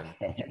question.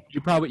 Okay.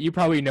 You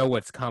probably know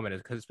what's coming,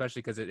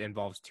 especially because it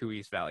involves 2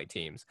 East Valley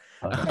teams.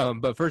 Okay.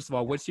 But first of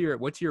all, what's your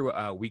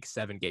week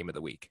 7 game of the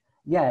week?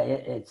 Yeah,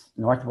 it's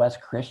Northwest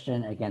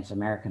Christian against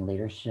American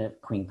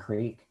Leadership, Queen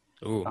Creek.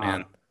 Oh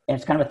man, And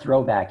it's kind of a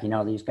throwback.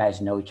 These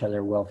guys know each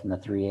other well from the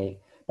 3A,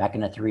 back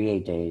in the 3A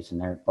days, and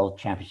they're both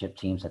championship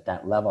teams at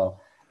that level.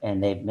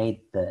 And they've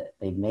moved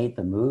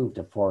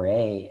to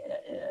 4A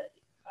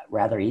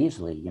rather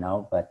easily,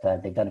 but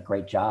they've done a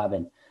great job.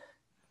 And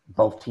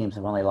both teams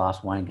have only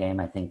lost one game.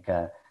 I think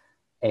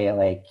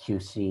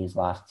ALA-QC has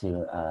lost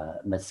to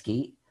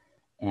Mesquite,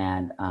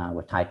 and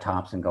with Ty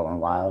Thompson going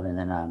wild, and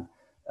then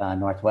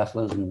Northwest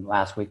losing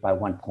last week by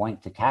 1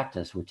 point to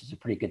Cactus, which is a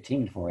pretty good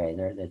team for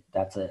A.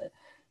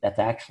 That's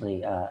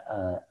actually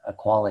a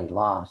quality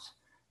loss.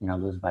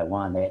 Lose by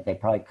 1. They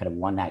probably could have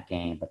won that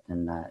game,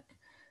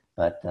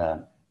 but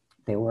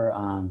they were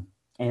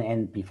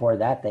and before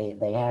that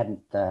they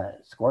hadn't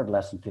scored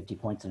less than 50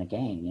 points in a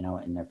game.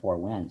 In their 4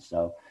 wins.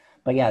 So,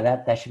 but yeah,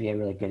 that should be a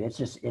really good. It's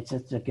just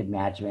a good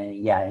match, and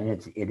yeah, and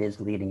it is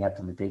leading up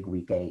to the big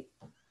week 8.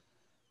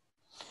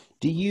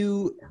 Do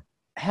you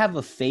have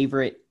a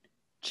favorite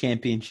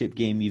championship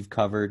game you've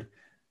covered?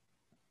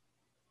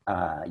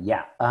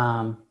 Yeah.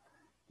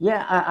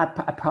 Yeah, I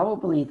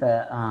probably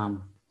the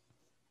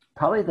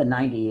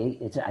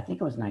 98. I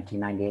think it was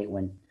 1998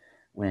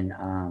 when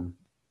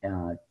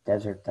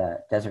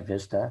Desert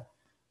Vista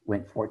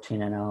went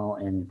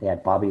 14-0, and they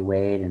had Bobby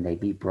Wade, and they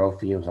beat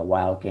Brophy. It was a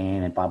wild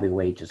game, and Bobby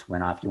Wade just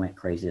went off. He went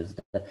crazy. It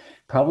was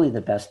probably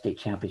the best state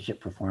championship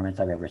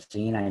performance I've ever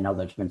seen. I know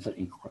there's been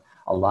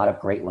a lot of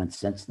great ones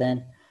since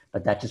then,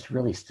 but that just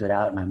really stood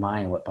out in my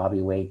mind, what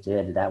Bobby Wade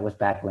did. That was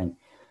back when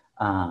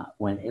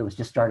it was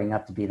just starting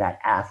up to be that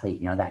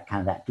athlete, that kind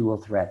of that dual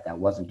threat that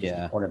wasn't just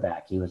a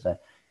quarterback. He was a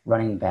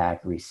running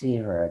back, a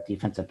receiver, a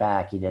defensive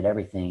back. He did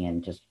everything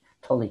and just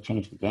totally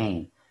changed the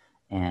game.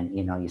 And,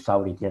 you saw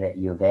what he did at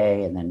U of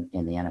A and then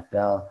in the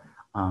NFL.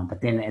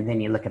 But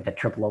then you look at the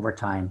triple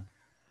overtime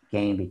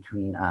game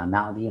between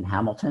Mountain View and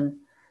Hamilton.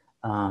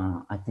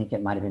 I think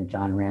it might have been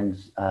John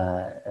Wren's,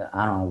 I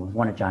don't know, it was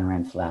one of John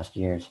Wren's last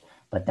years,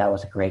 but that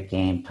was a great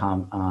game.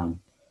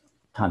 Tom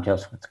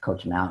Joseph was the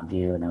coach of Mountain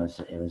View, and it was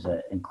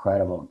an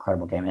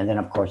incredible game. And then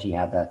of course you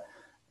have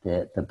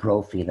the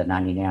Brophy, the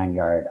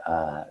 99-yard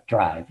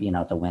drive,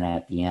 the win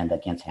at the end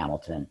against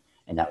Hamilton,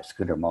 and that was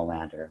Scooter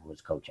Molander, who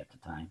was coach at the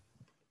time.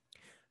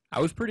 I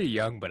was pretty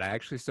young, but I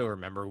actually still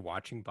remember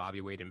watching Bobby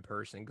Wade in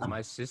person because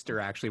my sister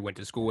actually went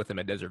to school with him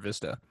at Desert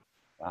Vista.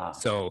 Wow.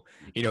 So,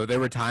 there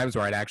were times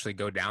where I'd actually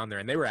go down there,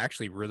 and they were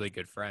actually really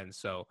good friends.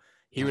 So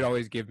he would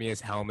always give me his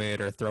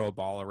helmet or throw a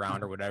ball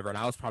around or whatever. And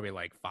I was probably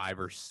like 5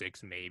 or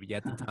 6 maybe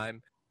at the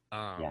time.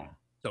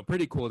 So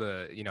pretty cool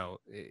to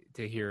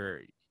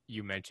hear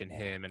you mention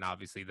him, and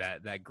obviously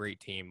that great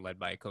team led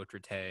by Coach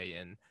Rattay.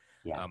 And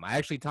I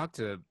actually talked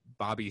to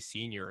Bobby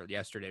Sr.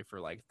 yesterday for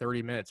like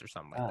 30 minutes or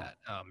something like that.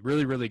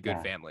 Really, really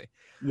good family.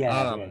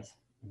 Yeah, it is.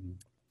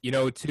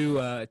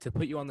 To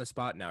put you on the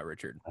spot now,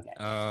 Richard.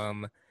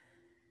 Okay.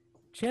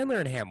 Chandler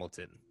and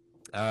Hamilton.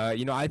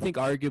 I think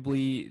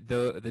arguably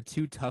the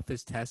 2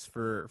 toughest tests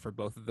for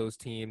both of those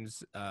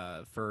teams.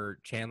 For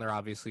Chandler,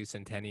 obviously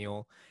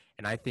Centennial,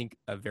 and I think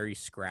a very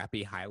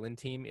scrappy Highland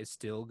team is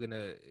still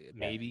gonna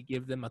maybe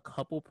give them a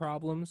couple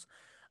problems.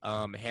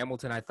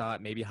 Hamilton, I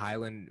thought maybe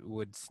Highland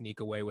would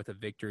sneak away with a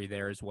victory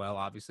there as well.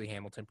 Obviously,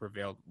 Hamilton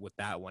prevailed with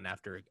that one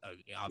after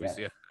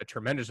a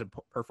tremendous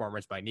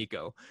performance by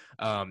Nico.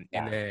 And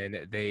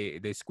then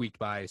they squeaked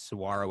by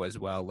Saguaro as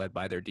well, led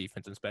by their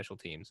defense and special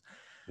teams.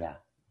 Yeah.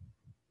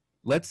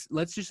 Let's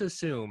just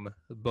assume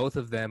both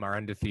of them are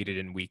undefeated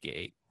in week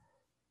 8.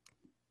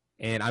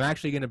 And I'm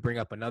actually going to bring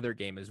up another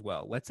game as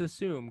well. Let's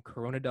assume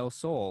Corona del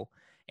Sol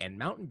and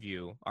Mountain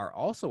View are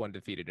also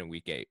undefeated in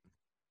week 8.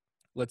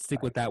 Let's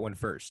stick with that one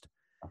first.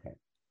 Okay.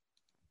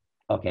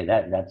 Okay,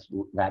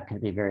 that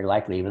could be very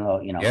likely, even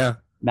though Yeah.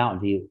 Mountain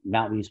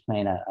View's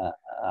playing a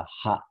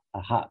hot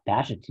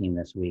Basha team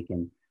this week,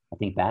 and I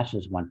think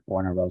Basha's won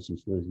 4 in a row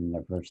since losing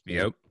their first three.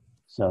 Yep.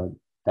 So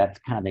that's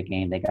kind of the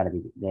game they gotta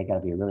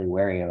be really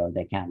wary of.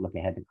 They can't look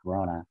ahead to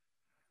Corona,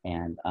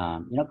 and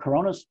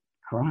Corona's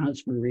for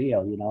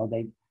real.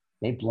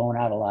 They've blown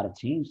out a lot of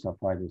teams so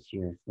far this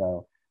year.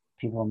 So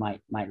people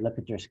might look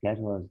at their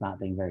schedule as not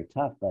being very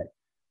tough, but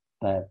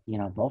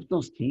both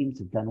those teams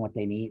have done what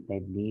they need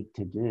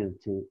to do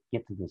to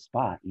get to the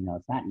spot.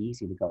 It's not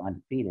easy to go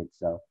undefeated.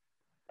 So,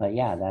 but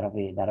yeah, that'll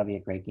be a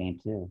great game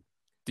too.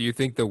 Do you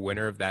think the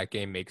winner of that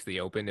game makes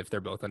the Open if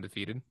they're both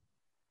undefeated?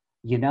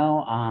 You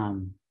know,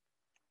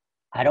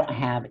 I don't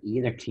have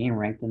either team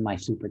ranked in my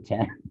Super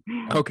 10,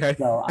 Okay.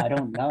 so I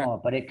don't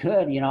know. But it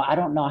could. I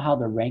don't know how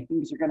the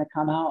rankings are going to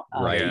come out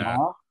Right.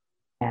 tomorrow,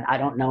 and I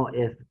don't know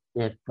if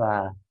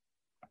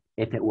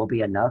it will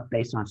be enough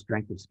based on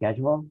strength of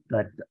schedule.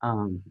 But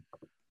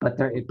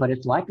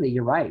it's likely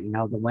you're right.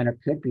 The winner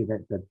could be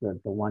the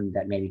one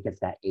that maybe gets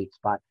that 8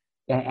 spot.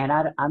 And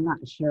I'm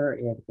not sure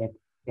if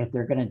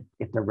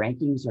the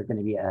rankings are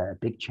gonna be a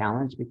big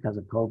challenge because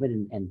of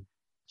COVID and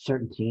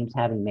certain teams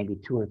having maybe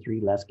 2 or 3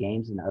 less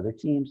games than other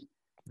teams.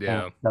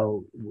 Yeah.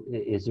 So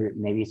is there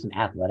maybe some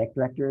athletic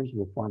directors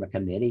will form a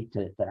committee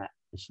to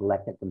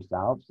select it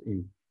themselves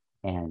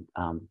and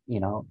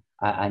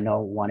I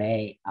know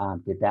 1A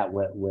did that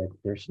with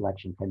their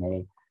selection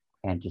committee,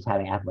 and just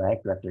having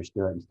athletic directors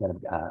do it instead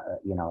of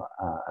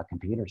a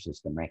computer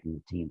system ranking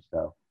the team.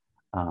 So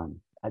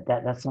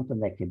that's something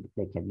they could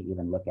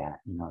even look at,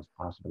 as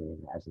possibly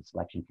as a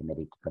selection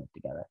committee to put it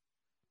together.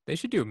 They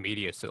should do a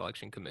media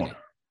selection committee.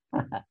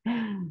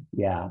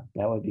 Yeah,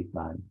 that would be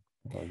fun.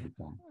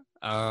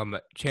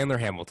 Chandler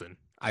Hamilton.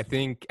 I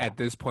think at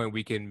this point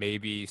we can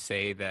maybe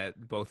say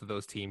that both of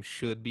those teams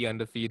should be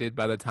undefeated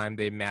by the time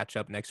they match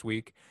up next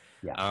week.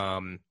 Yeah.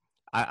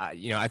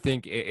 I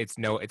think it's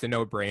a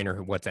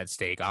no-brainer what's at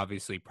stake.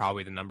 Obviously,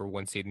 probably the number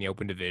 1 seed in the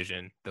Open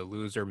division. The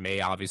loser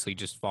may obviously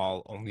just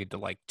fall only to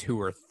like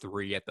 2 or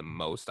 3 at the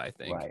most, I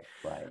think.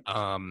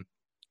 Right.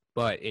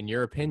 But in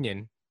your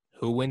opinion,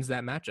 who wins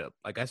that matchup?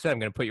 Like I said, I'm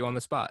going to put you on the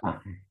spot.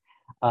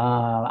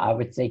 I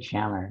would say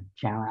Chandler.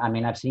 I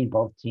mean, I've seen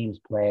both teams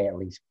play at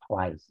least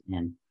twice,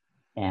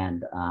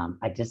 and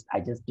I just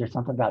there's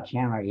something about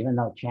Chandler. Even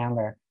though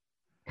Chandler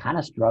kind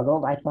of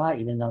struggled, I thought,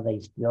 even though they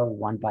still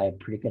won by a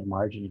pretty good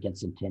margin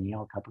against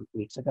Centennial a couple of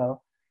weeks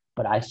ago.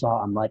 But I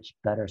saw a much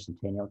better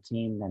Centennial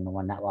team than the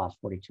one that lost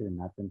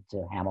 42-0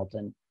 to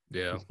Hamilton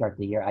Yeah. to start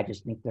the year. I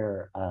just think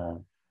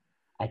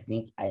I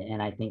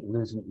think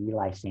losing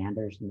Eli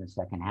Sanders in the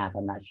second half,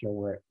 I'm not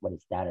sure what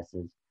his status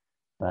is,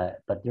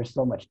 but there's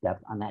so much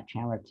depth on that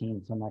Chandler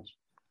team, so much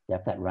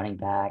depth at running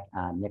back.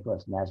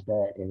 Nicholas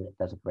Nesbitt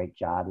does a great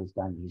job. He's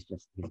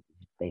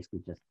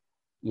basically just,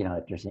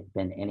 if there's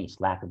been any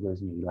slack of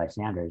losing to Eli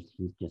Sanders,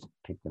 he's just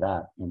picked it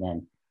up. And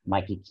then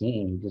Mikey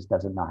Keene, he just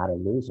doesn't know how to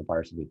lose a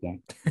varsity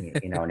game,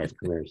 in his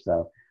career.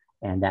 So,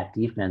 and that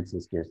defense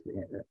is just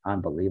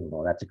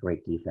unbelievable. That's a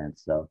great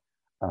defense. So,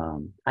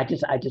 I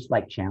just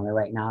like Chandler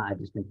right now. I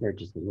just think they're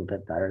just a little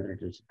bit better.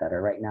 They're just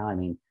better right now. I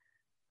mean,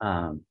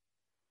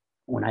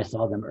 when I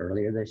saw them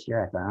earlier this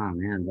year, I thought, oh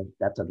man,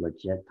 that's a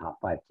legit top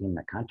 5 team in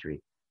the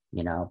country,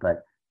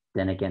 But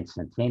then against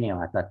Centennial,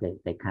 I thought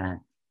they kind of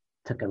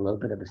took a little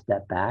bit of a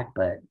step back.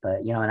 But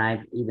and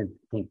I even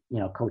think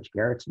Coach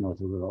Garrettson was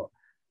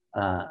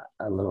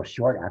a little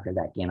short after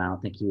that game. I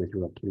don't think he was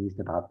real pleased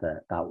about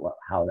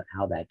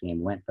how that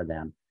game went for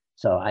them.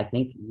 So I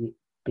think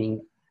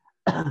being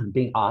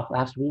off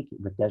last week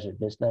with Desert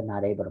Vista,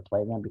 not able to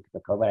play them because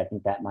of COVID, I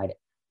think that might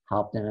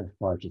help them as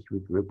far as just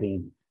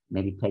regrouping,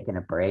 maybe taking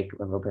a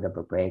little bit of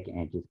a break,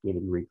 and just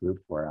getting regrouped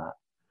for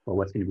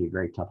what's going to be a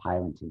very tough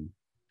Highland team.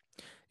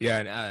 Yeah,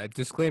 and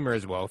disclaimer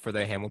as well for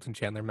the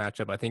Hamilton-Chandler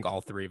matchup. I think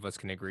all 3 of us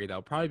can agree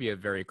that'll probably be a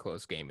very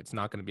close game. It's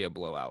not going to be a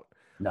blowout.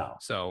 No.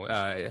 So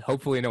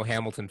hopefully no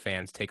Hamilton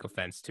fans take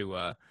offense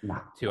to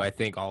No. I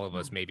think all of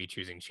us maybe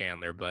choosing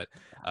Chandler, but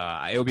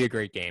it'll be a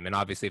great game. And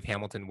obviously if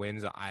Hamilton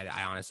wins, I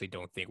honestly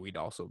don't think we'd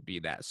also be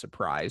that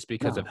surprised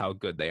because of how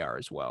good they are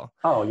as well.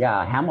 Oh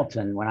yeah,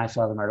 Hamilton, when I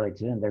saw them early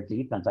too, and their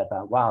defense, I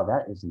thought, wow,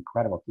 that is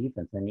incredible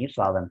defense. And you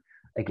saw them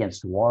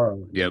against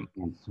Saguaro. Yep.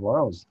 And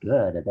Saguaro's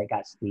good. They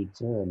got speed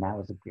too, and that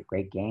was a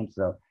great game.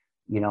 So,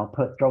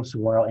 throw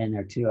Saguaro in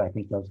there too. I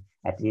think those,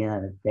 at the end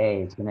of the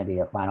day, it's going to be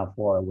a Final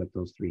Four with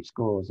those 3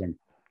 schools, and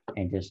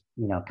just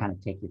kind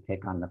of take your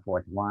pick on the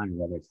 4th one,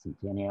 whether it's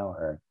Centennial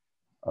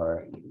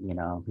or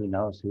who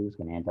knows who's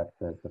going to end up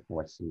the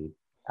 4th seed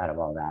out of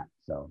all that.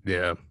 So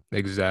yeah,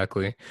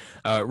 exactly.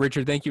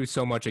 Richard, thank you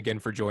so much again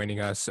for joining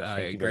us.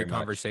 Great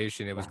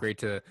conversation. It was great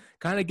to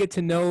kind of get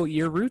to know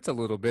your roots a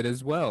little bit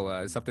as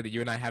well. Something that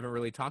you and I haven't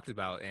really talked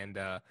about, and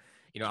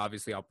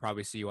obviously I'll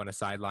probably see you on a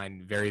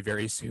sideline very,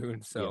 very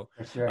soon. So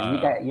yeah, for sure.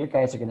 You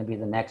guys are going to be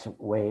the next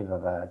wave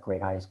of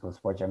great high school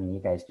sports. I mean, you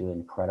guys do an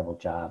incredible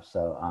job.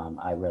 So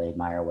I really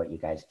admire what you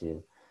guys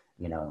do.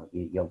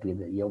 You'll be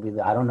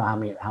the. I don't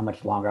know how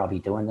much longer I'll be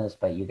doing this,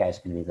 but you guys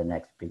can be the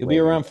next big. You'll be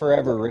around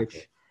forever,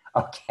 Rich.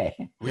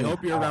 Okay. We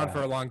hope you're All around for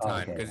a right. long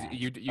time Okay, because man.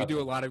 you do a Okay.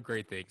 lot of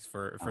great things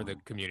for the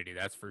Um, community.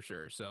 That's for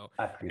sure. So,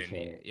 I and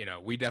appreciate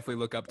it. we definitely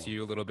look up to Thanks.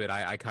 you a little bit.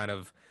 I kind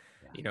of,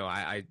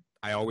 Yeah.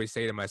 I always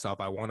say to myself,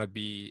 I want to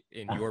be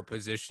in your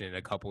position in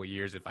a couple of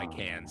years if I Oh can.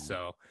 man,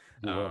 So,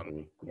 you will um,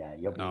 be. Yeah,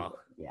 you'll be. oh,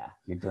 Yeah,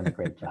 you're doing a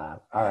great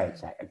job. All right,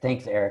 Zach.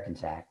 Thanks, Eric and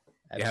Zach.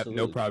 yeah, no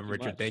Absolutely. Thank problem, you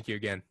Richard. much. Thank you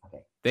again. Okay.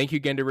 Thank you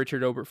again to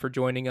Richard Obert for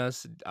joining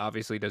us.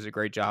 Obviously, does a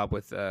great job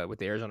with the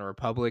Arizona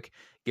Republic.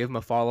 Give him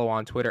a follow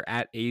on Twitter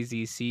at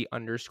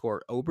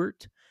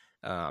AZC_Obert.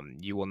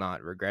 You will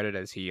not regret it,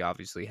 as he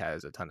obviously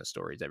has a ton of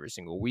stories every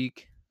single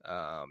week.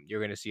 You're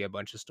going to see a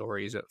bunch of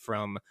stories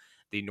from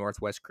the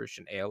Northwest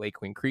Christian ALA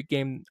Queen Creek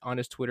game on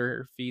his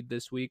Twitter feed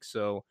this week.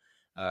 So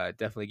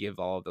definitely give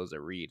all of those a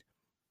read.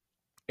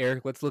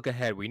 Eric, let's look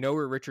ahead. We know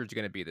where Richard's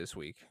going to be this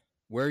week.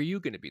 Where are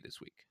you going to be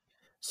this week?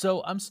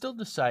 So I'm still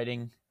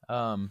deciding.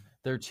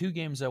 There are two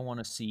games I want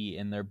to see,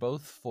 and they're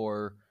both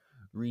for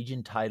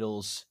region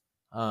titles.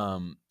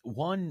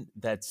 One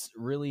that's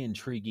really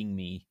intriguing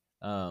me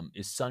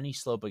is Sunny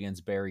Slope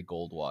against Barry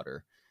Goldwater,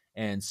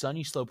 and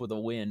Sunny Slope with a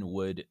win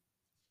would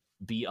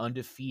be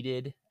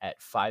undefeated at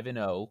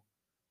 5-0,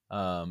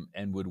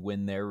 and would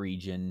win their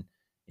region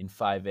in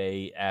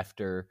 5A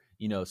after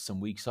some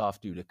weeks off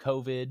due to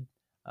COVID.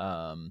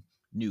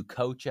 New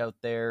coach out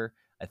there,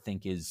 I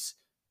think is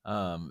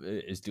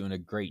doing a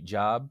great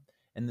job.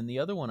 And then the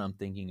other one I'm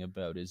thinking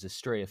about is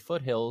Estrella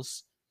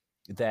Foothills,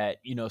 that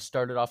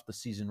started off the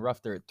season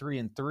rough. They're at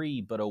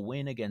 3-3, but a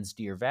win against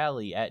Deer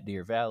Valley at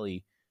Deer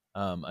Valley,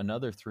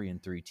 another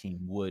 3-3 team,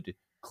 would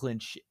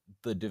clinch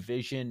the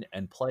division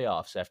and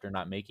playoffs after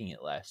not making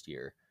it last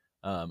year.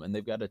 And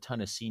they've got a ton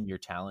of senior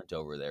talent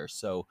over there.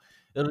 So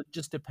it'll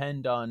just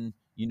depend on,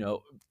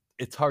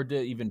 it's hard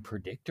to even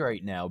predict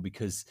right now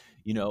because,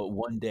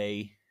 one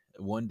day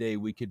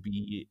we could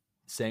be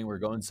saying we're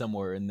going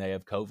somewhere and they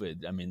have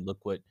COVID. I mean, look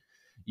what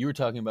you were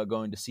talking about,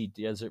 going to see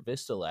Desert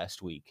Vista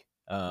last week.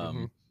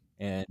 Mm-hmm.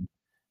 And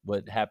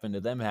what happened to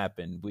them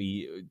happened.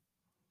 We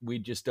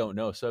just don't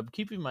know. So I'm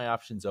keeping my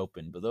options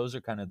open, but those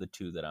are kind of the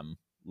two that I'm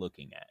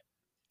looking at.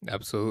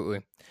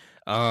 Absolutely.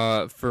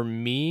 For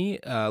me,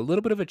 a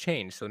little bit of a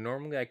change. So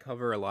normally I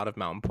cover a lot of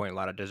Mountain Point, a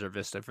lot of Desert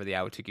Vista for the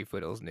Ahwatukee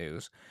Foothills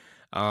news.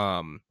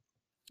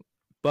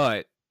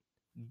 But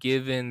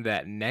given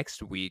that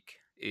next week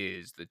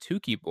is the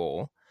Tukey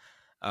Bowl,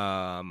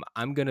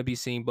 I'm going to be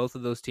seeing both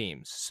of those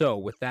teams. So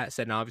with that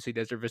said, and obviously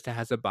Desert Vista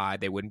has a bye.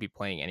 They wouldn't be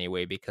playing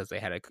anyway because they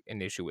had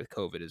an issue with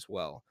COVID as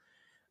well.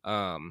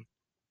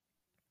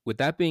 With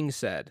that being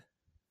said,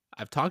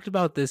 I've talked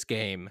about this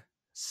game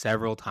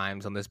several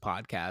times on this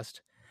podcast.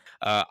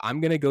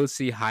 I'm going to go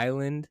see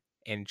Highland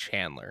and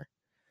Chandler.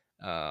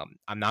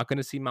 I'm not going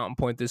to see Mountain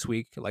Point this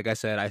week. Like I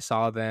said, I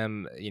saw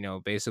them,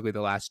 basically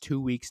the last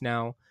 2 weeks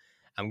now.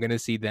 I'm going to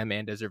see them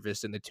and Desert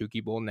Vista in the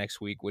Tukey Bowl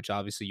next week, which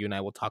obviously you and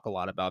I will talk a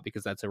lot about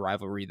because that's a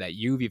rivalry that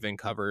you've even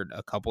covered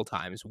a couple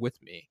times with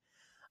me.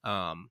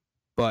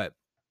 But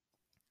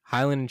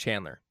Highland and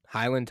Chandler.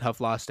 Highland,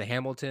 tough loss to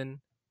Hamilton.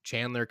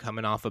 Chandler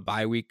coming off a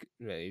bye week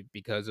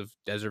because of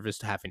Desert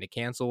Vista having to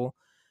cancel.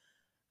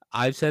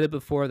 I've said it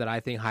before that I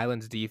think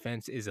Highland's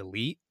defense is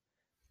elite.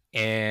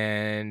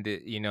 And,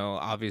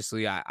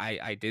 obviously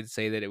I did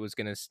say that it was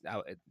going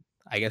to,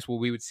 I guess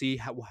we would see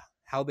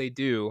how they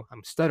do.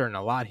 I'm stuttering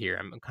a lot here.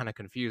 I'm kind of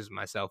confused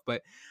myself,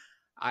 but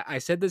I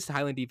said this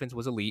Highland defense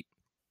was elite.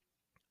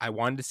 I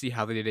wanted to see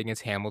how they did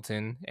against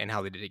Hamilton and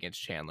how they did against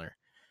Chandler.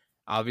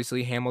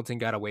 Obviously, Hamilton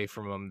got away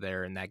from them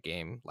there in that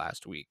game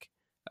last week.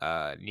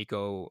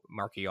 Nico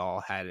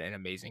Marchial had an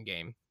amazing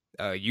game.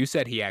 You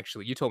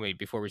told me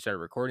before we started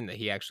recording that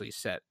he actually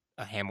set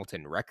a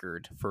Hamilton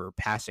record for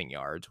passing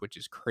yards, which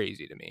is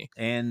crazy to me.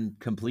 And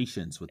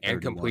completions with 31.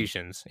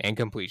 And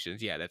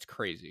completions. Yeah, that's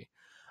crazy.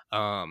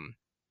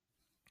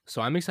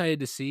 So I'm excited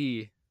to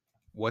see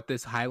what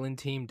this Highland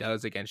team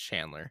does against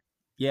Chandler.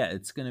 Yeah,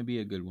 it's going to be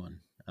a good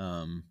one.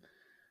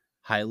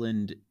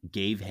 Highland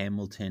gave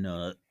Hamilton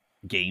a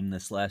game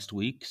this last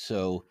week,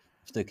 so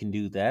if they can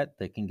do that,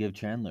 they can give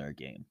Chandler a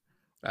game.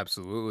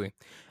 Absolutely.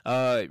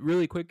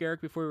 Really quick,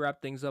 Eric, before we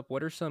wrap things up,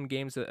 what are some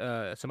games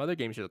some other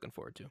games you're looking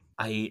forward to?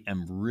 I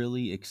am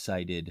really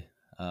excited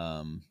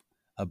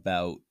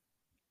about,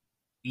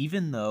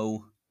 even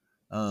though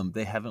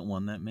they haven't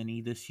won that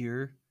many this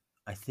year,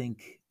 I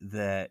think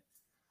that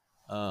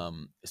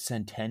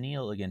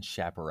Centennial against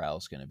Chaparral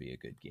is going to be a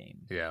good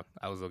game. Yeah,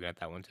 I was looking at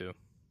that one too.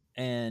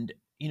 And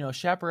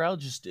Chaparral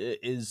just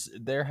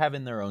they're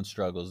having their own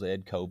struggles. They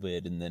had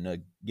COVID, and then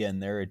again,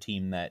 they're a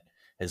team that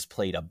has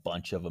played a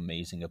bunch of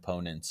amazing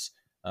opponents.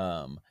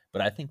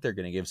 But I think they're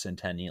going to give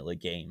Centennial a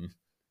game.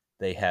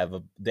 They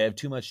have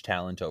too much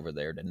talent over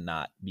there to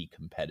not be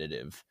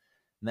competitive,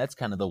 and that's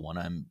kind of the one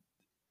I'm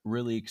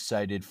really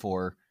excited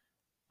for.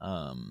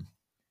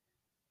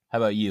 How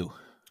about you?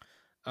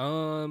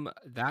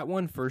 That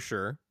one for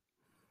sure.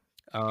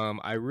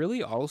 I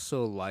really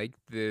also like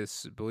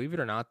this, believe it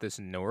or not, this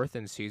North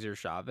and Cesar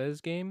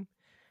Chavez game.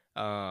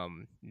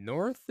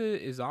 North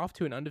is off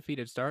to an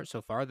undefeated start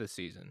so far this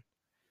season.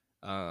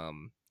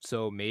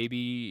 So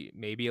maybe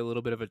a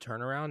little bit of a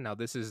turnaround. Now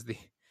this is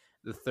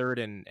the third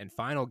and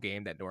final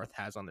game that North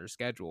has on their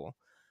schedule.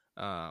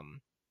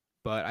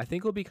 But I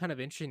think it'll be kind of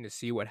interesting to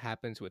see what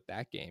happens with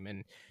that game.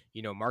 And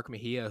Mark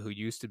Mejia, who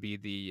used to be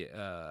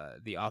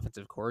the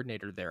offensive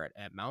coordinator there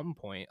at Mountain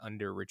Point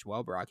under Rich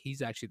Welbrock,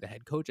 he's actually the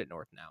head coach at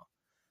North now.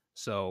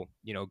 So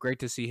great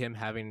to see him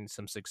having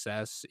some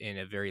success in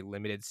a very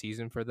limited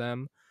season for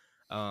them.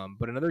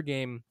 But another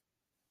game,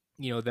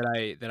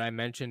 that I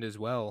mentioned as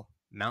well,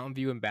 Mountain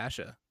View and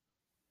Basha.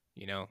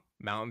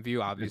 Mountain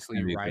View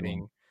obviously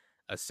riding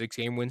a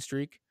 6-game win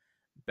streak,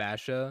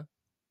 Basha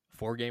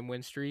 4-game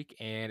win streak,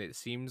 and it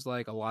seems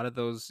like a lot of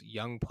those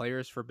young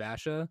players for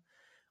Basha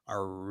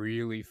are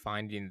really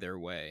finding their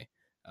way.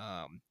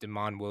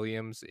 Damon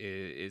Williams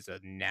is a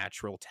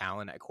natural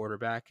talent at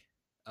quarterback.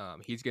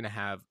 He's going to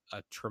have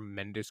a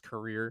tremendous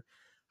career.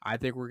 I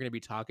think we're going to be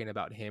talking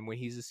about him when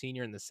he's a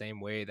senior in the same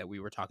way that we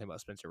were talking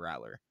about Spencer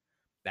Rattler.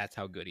 That's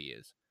how good he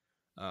is.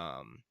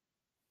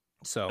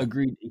 So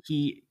agreed.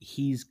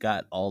 He's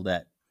got all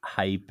that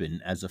hype,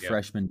 and as a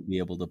freshman to be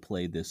able to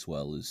play this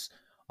well is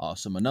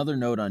awesome. Another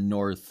note on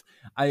North,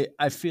 I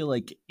feel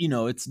like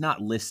it's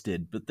not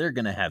listed, but they're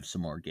gonna have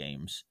some more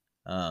games.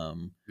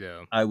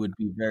 I would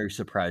be very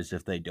surprised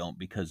if they don't,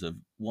 because of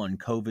one,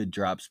 COVID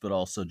drops, but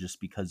also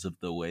just because of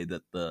the way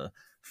that the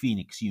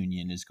Phoenix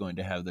Union is going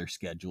to have their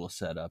schedule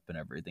set up and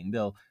everything.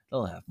 They'll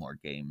have more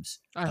games.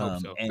 I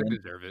hope so. And they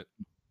deserve it.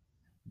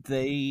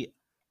 They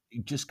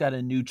just got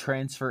a new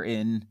transfer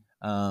in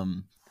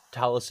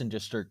Tolleson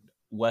District,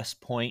 West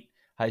Point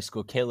High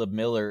School. Caleb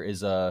Miller is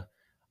the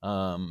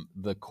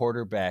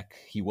quarterback.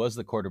 He was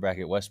the quarterback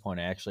at West Point.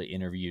 I actually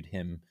interviewed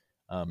him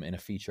in a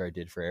feature I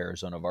did for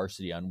Arizona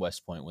Varsity on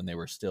West Point when they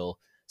were still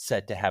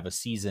set to have a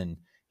season.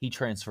 He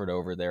transferred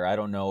over there. I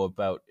don't know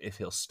about if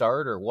he'll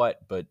start or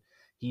what, but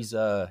he's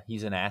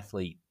an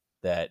athlete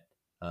that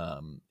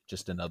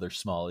just another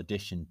small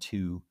addition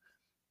to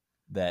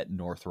that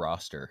North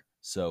roster.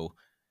 So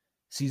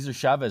Cesar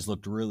Chavez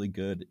looked really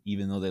good,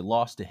 even though they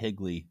lost to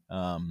Higley.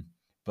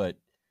 But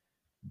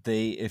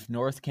if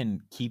North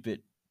can keep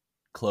it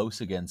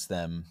close against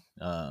them,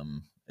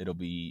 it'll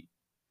be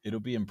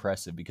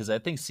impressive, because I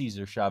think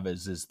Cesar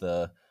Chavez is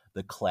the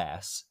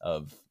class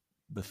of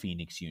the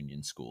Phoenix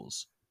Union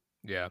schools.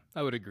 Yeah,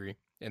 I would agree.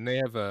 And they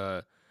have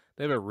a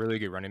really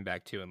good running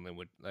back too in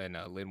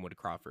Linwood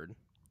Crawford.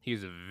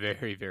 He's a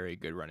very, very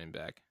good running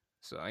back.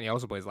 So, and he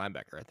also plays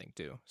linebacker, I think,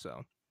 too.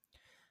 So,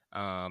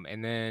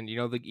 and then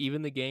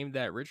even the game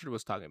that Richard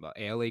was talking about,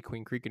 ALA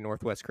Queen Creek and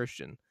Northwest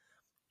Christian,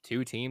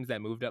 2 teams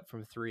that moved up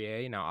from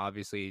 3A. Now,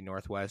 obviously,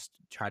 Northwest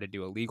tried to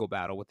do a legal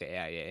battle with the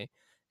AIA,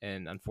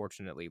 and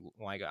unfortunately,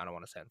 I don't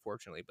want to say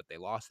unfortunately, but they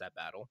lost that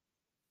battle.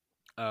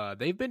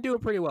 They've been doing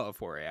pretty well at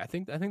 4A. I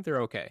think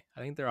they're okay. I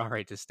think they're all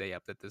right to stay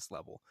up at this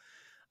level.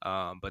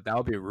 But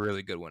that'll be a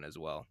really good one as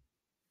well.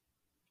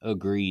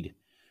 Agreed.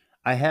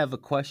 I have a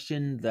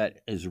question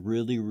that is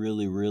really,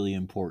 really, really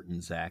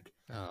important, Zach.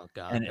 Oh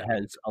God! And it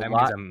has that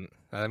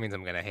means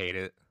I'm gonna hate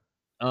it.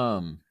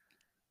 Chugga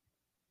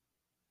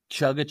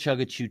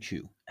chugga choo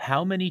choo.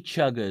 How many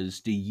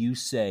chuggas do you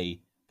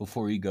say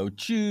before you go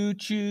choo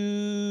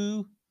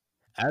choo?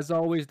 As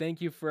always,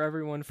 thank you for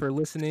everyone for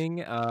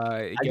listening. Go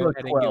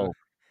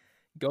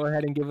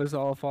ahead and give us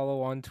all a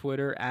follow on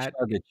Twitter at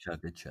chugga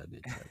chugga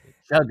chugga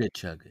chugga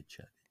chugga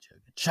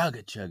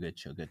chugga chugga chugga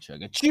chugga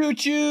chugga choo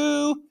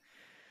choo.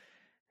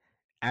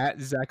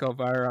 At Zach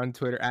Elvira on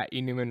Twitter, at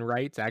Newman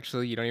Wrights.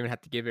 Actually, you don't even have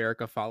to give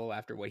Eric a follow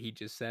after what he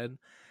just said.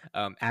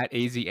 At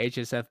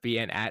AZHSFB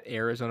and at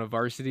Arizona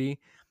Varsity.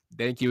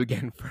 Thank you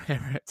again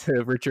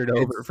to Richard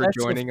Over for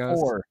joining us.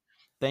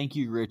 Thank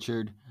you,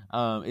 Richard.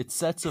 It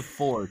sets of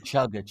 4.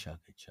 Chugga chugga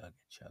chugga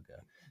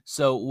chugga.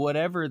 So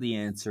whatever the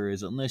answer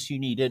is, unless you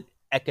need an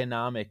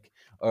economic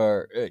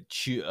or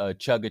chugga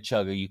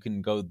chugga, you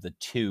can go the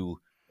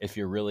 2 if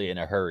you're really in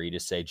a hurry to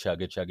say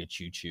chugga chugga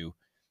choo choo.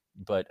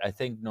 But I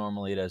think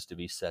normally it has to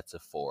be sets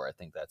of 4. I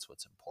think that's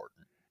what's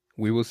important.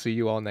 We will see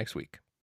you all next week.